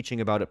it and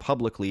teaching about it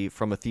publicly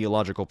from a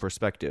theological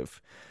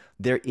perspective.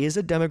 There is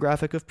a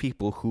demographic of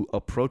people who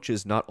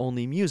approaches not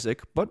only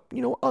music, but,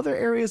 other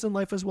areas in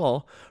life as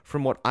well,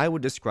 from what I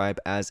would describe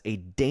as a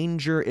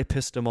danger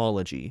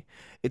epistemology.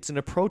 It's an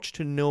approach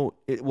to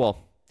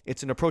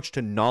it's an approach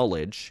to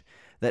knowledge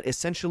that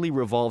essentially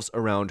revolves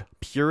around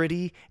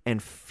purity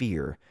and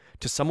fear.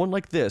 To someone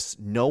like this,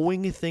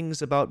 knowing things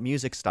about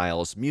music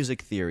styles,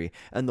 music theory,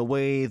 and the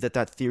way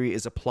that theory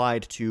is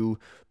applied to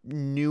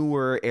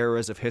newer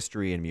eras of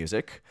history in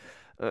music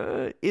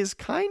is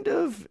kind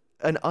of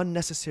an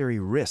unnecessary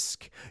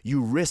risk.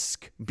 You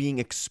risk being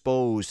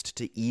exposed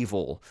to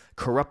evil,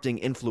 corrupting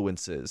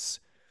influences.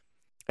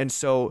 And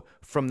so,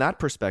 from that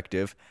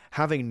perspective,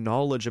 having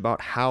knowledge about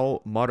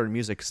how modern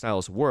music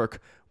styles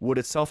work would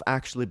itself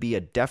actually be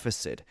a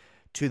deficit.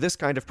 To this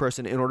kind of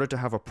person, in order to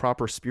have a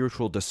proper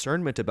spiritual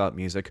discernment about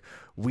music,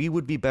 we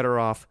would be better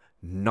off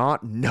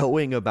not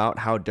knowing about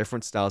how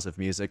different styles of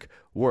music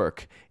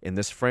work. In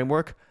this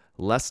framework,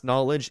 less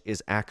knowledge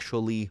is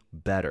actually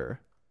better.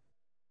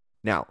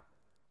 Now,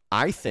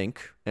 I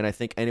think, and I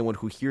think anyone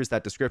who hears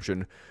that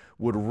description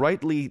would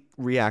rightly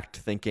react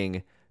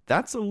thinking,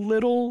 that's a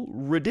little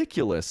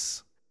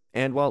ridiculous.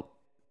 And, well,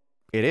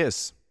 it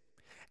is.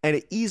 And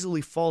it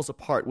easily falls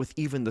apart with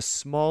even the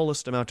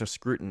smallest amount of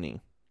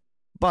scrutiny.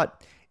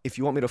 But if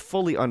you want me to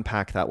fully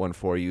unpack that one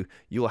for you,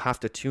 you will have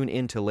to tune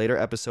into later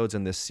episodes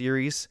in this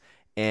series,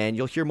 and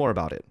you'll hear more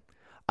about it.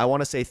 I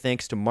want to say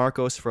thanks to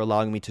Marcos for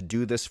allowing me to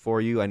do this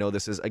for you. I know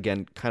this is,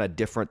 again, kind of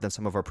different than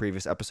some of our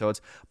previous episodes,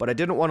 but I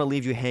didn't want to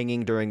leave you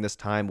hanging during this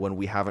time when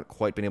we haven't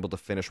quite been able to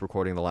finish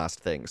recording the last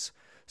things.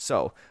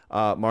 So,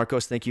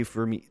 Marcos, thank you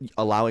for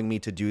allowing me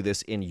to do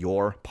this in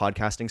your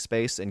podcasting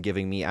space and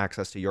giving me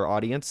access to your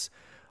audience.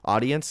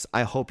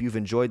 I hope you've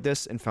enjoyed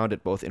this and found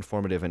it both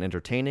informative and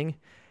entertaining.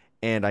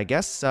 And I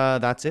guess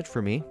that's it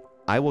for me.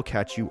 I will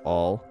catch you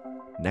all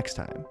next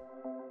time.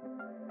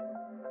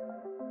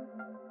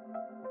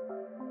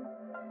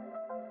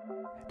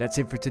 That's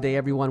it for today,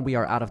 everyone. We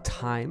are out of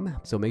time,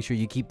 so make sure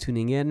you keep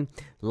tuning in.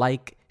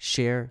 Like,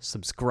 share,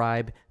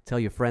 subscribe, tell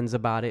your friends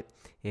about it,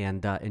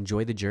 and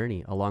enjoy the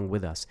journey along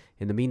with us.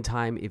 In the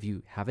meantime, if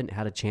you haven't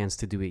had a chance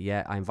to do it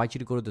yet, I invite you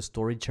to go to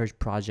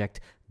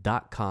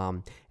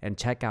thestoriedchurchproject.com and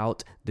check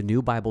out the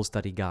new Bible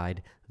study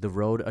guide, The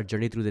Road, A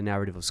Journey Through the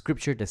Narrative of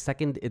Scripture. The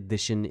second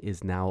edition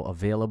is now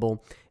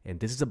available, and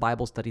this is a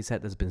Bible study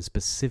set that's been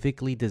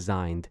specifically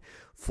designed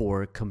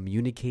for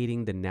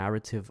communicating the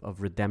narrative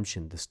of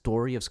redemption, the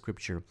story of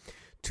Scripture,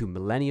 to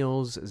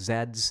millennials,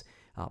 Zeds,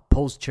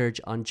 post-church,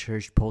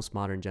 unchurched,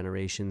 postmodern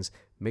generations.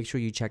 Make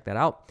sure you check that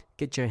out.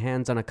 Get your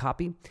hands on a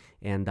copy,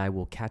 and I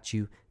will catch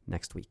you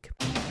next week.